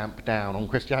stamp down on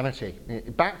Christianity.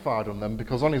 It backfired on them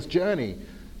because on his journey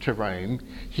to Rome,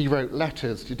 he wrote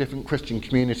letters to different Christian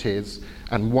communities,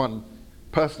 and one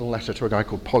personal letter to a guy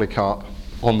called Polycarp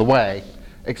on the way,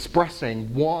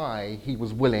 expressing why he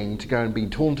was willing to go and be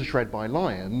torn to shred by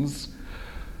lions,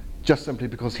 just simply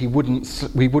because we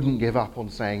wouldn't give up on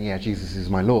saying, yeah, Jesus is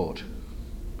my Lord.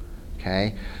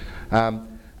 Okay,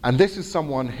 and this is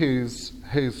someone whose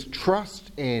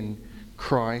trust in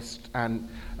Christ and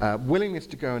willingness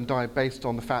to go and die based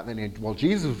on the fact that,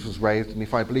 Jesus was raised, and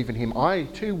if I believe in him, I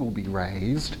too will be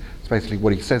raised. It's basically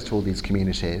what he says to all these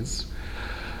communities.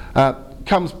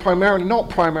 Comes not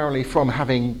primarily from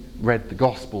having read the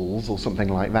Gospels or something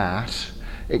like that.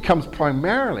 It comes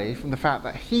primarily from the fact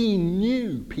that he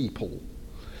knew people.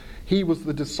 He was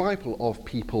the disciple of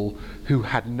people who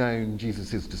had known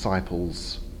Jesus'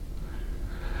 disciples.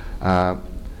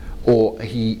 Or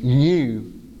he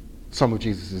knew some of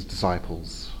Jesus'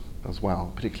 disciples as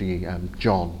well, particularly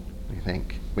John, I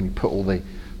think, when you put all the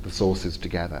sources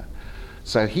together.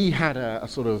 So he had a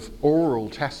sort of oral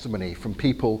testimony from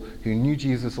people who knew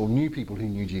Jesus or knew people who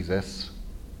knew Jesus.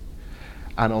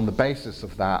 And on the basis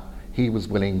of that, he was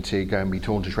willing to go and be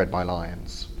torn to shred by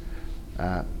lions.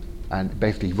 And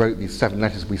basically wrote these 7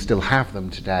 letters. We still have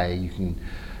them today. You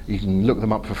can look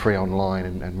them up for free online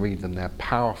and read them. They're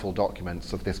powerful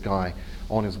documents of this guy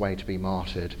on his way to be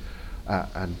martyred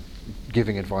and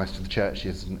giving advice to the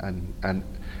churches. And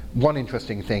one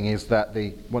interesting thing is that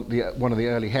one of the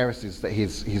early heresies that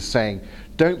he's saying,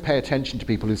 don't pay attention to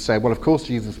people who say, well, of course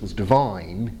Jesus was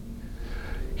divine.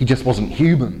 He just wasn't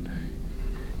human.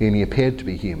 He only appeared to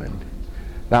be human.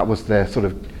 That was their sort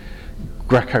of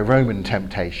Greco-Roman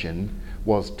temptation,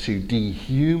 was to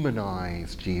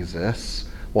dehumanize Jesus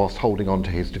whilst holding on to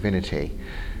his divinity.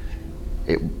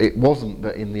 It wasn't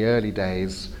that in the early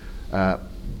days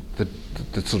the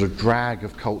sort of drag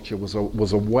of culture was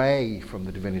away from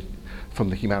the divinity, from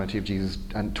the humanity of Jesus,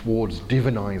 and towards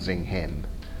divinizing him.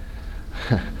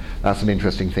 That's an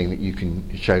interesting thing that you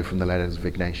can show from the letters of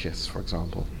Ignatius, for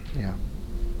example. Yeah.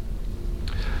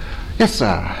 Yes,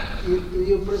 sir. In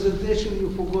your presentation,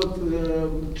 you forgot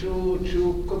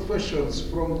two confessions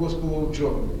from Gospel of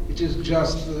John. It is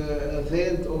just the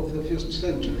end of the 1st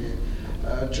century.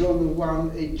 John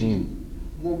 1:18,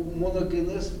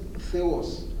 monogenes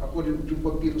theos, according to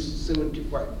Papyrus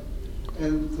 75,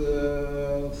 and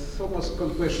Thomas'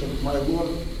 confession, my Lord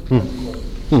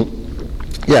and God.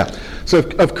 Yeah. So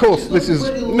of course this is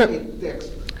very long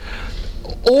text.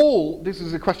 This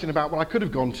is a question about, I could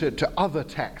have gone to other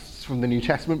texts from the New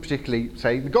Testament, particularly,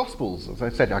 say, the Gospels. As I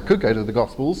said, I could go to the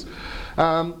Gospels,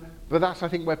 but that's, I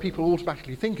think, where people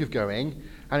automatically think of going,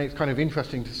 and it's kind of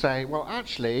interesting to say, well,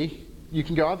 actually, you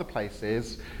can go other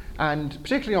places, and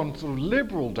particularly on sort of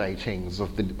liberal datings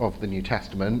of the New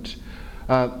Testament,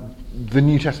 the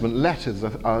New Testament letters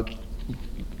are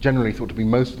generally thought to be,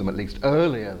 most of them at least,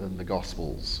 earlier than the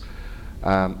Gospels.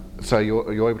 So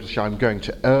you're able to show I'm going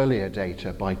to earlier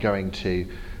data by going to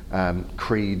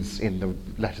creeds in the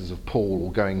letters of Paul,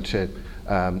 or going to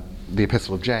the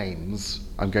Epistle of James.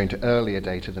 I'm going to earlier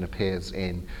data than appears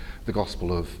in the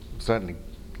Gospel of, certainly,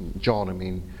 John. I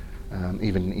mean,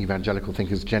 even evangelical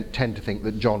thinkers tend to think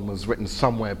that John was written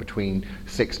somewhere between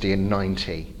 60 and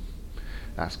 90.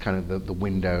 That's kind of the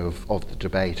window of the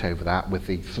debate over that, with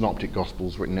the synoptic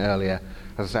gospels written earlier.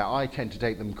 As I say, I tend to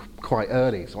date them quite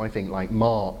early, so I think like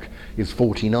Mark is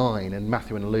 49 and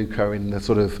Matthew and Luke are in the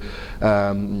sort of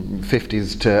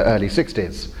 50s to early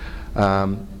 60s.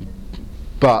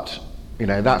 But you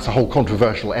know, that's a whole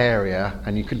controversial area,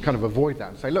 and you can kind of avoid that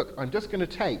and say, look, I'm just going to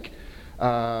take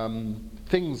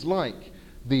things like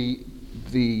the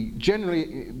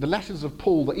letters of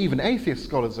Paul that even atheist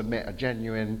scholars admit are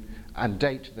genuine and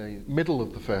date to the middle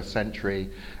of the 1st century,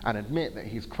 and admit that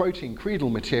he's quoting creedal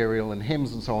material and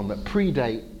hymns and so on that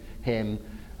predate him,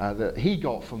 that he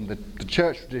got from the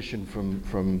church tradition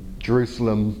from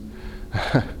Jerusalem,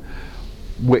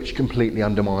 which completely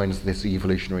undermines this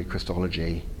evolutionary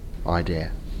Christology idea.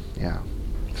 Yeah.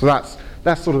 So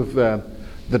that's sort of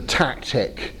the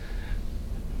tactic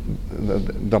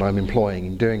that I'm employing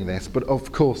in doing this. But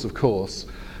of course,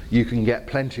 you can get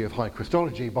plenty of high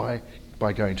Christology by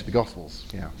going to the Gospels.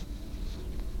 Yeah.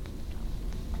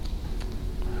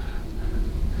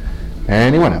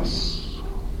 Anyone else?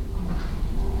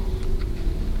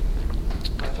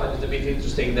 I find it a bit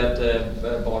interesting that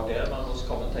Bart Ehrman was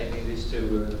commentating this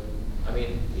to. I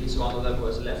mean, he's one of them who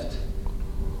has left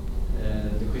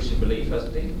the Christian belief,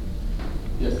 hasn't he?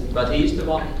 Yes. But he's the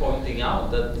one pointing out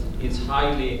that it's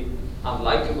highly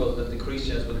unlikable that the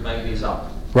Christians would make this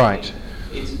up. Right.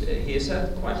 He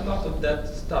said quite a lot of that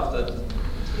stuff that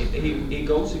he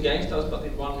goes against us, but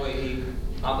in one way he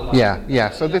underlines it. Yeah.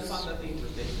 So I find that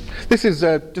interesting. this is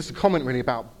just a comment really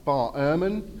about Bart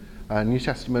Ehrman, a New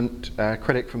Testament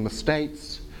critic from the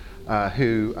States,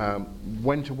 who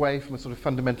went away from a sort of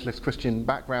fundamentalist Christian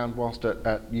background whilst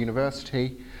at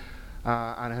university,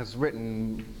 and has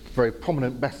written very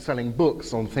prominent best-selling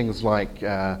books on things like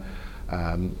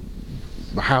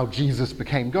how Jesus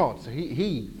became God. So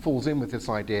he falls in with this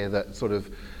idea that sort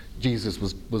of Jesus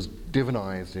was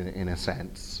divinized in a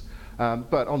sense.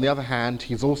 But on the other hand,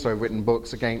 he's also written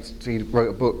books he wrote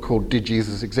a book called Did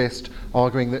Jesus Exist?,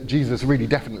 arguing that Jesus really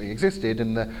definitely existed,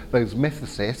 and those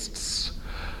mythicists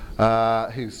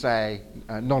who say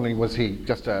not only was he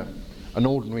just an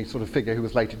ordinary sort of figure who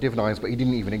was later divinized, but he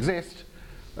didn't even exist.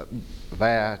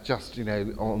 They're just, you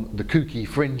know, on the kooky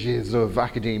fringes of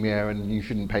academia, and you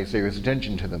shouldn't pay serious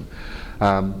attention to them.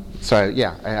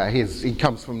 He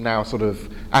comes from now sort of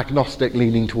agnostic,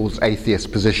 leaning towards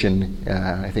atheist position.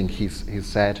 I think he's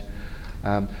said.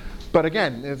 But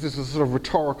again, this is a sort of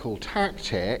rhetorical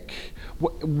tactic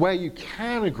where you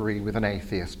can agree with an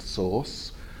atheist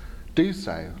source. Do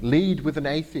so. Lead with an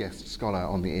atheist scholar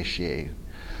on the issue,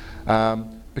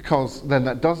 because then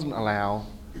that doesn't allow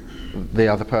the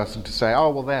other person to say, oh,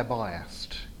 well, they're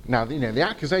biased. Now, you know, the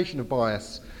accusation of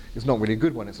bias is not really a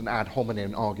good one. It's an ad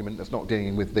hominem argument that's not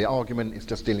dealing with the argument, it's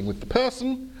just dealing with the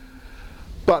person.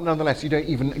 But nonetheless, you don't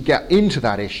even get into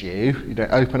that issue, you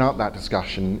don't open up that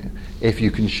discussion if you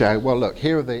can show, well, look,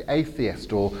 here are the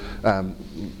atheist or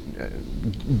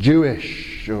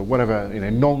Jewish or whatever, you know,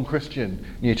 non-Christian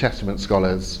New Testament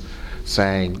scholars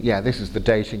saying, yeah, this is the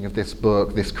dating of this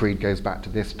book, this creed goes back to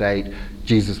this date,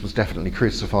 Jesus was definitely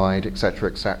crucified, etc.,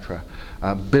 etc.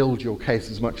 Build your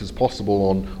case as much as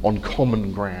possible on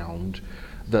common ground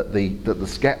that the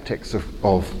skeptics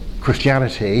of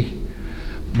Christianity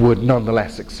would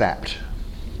nonetheless accept.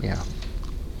 Yeah.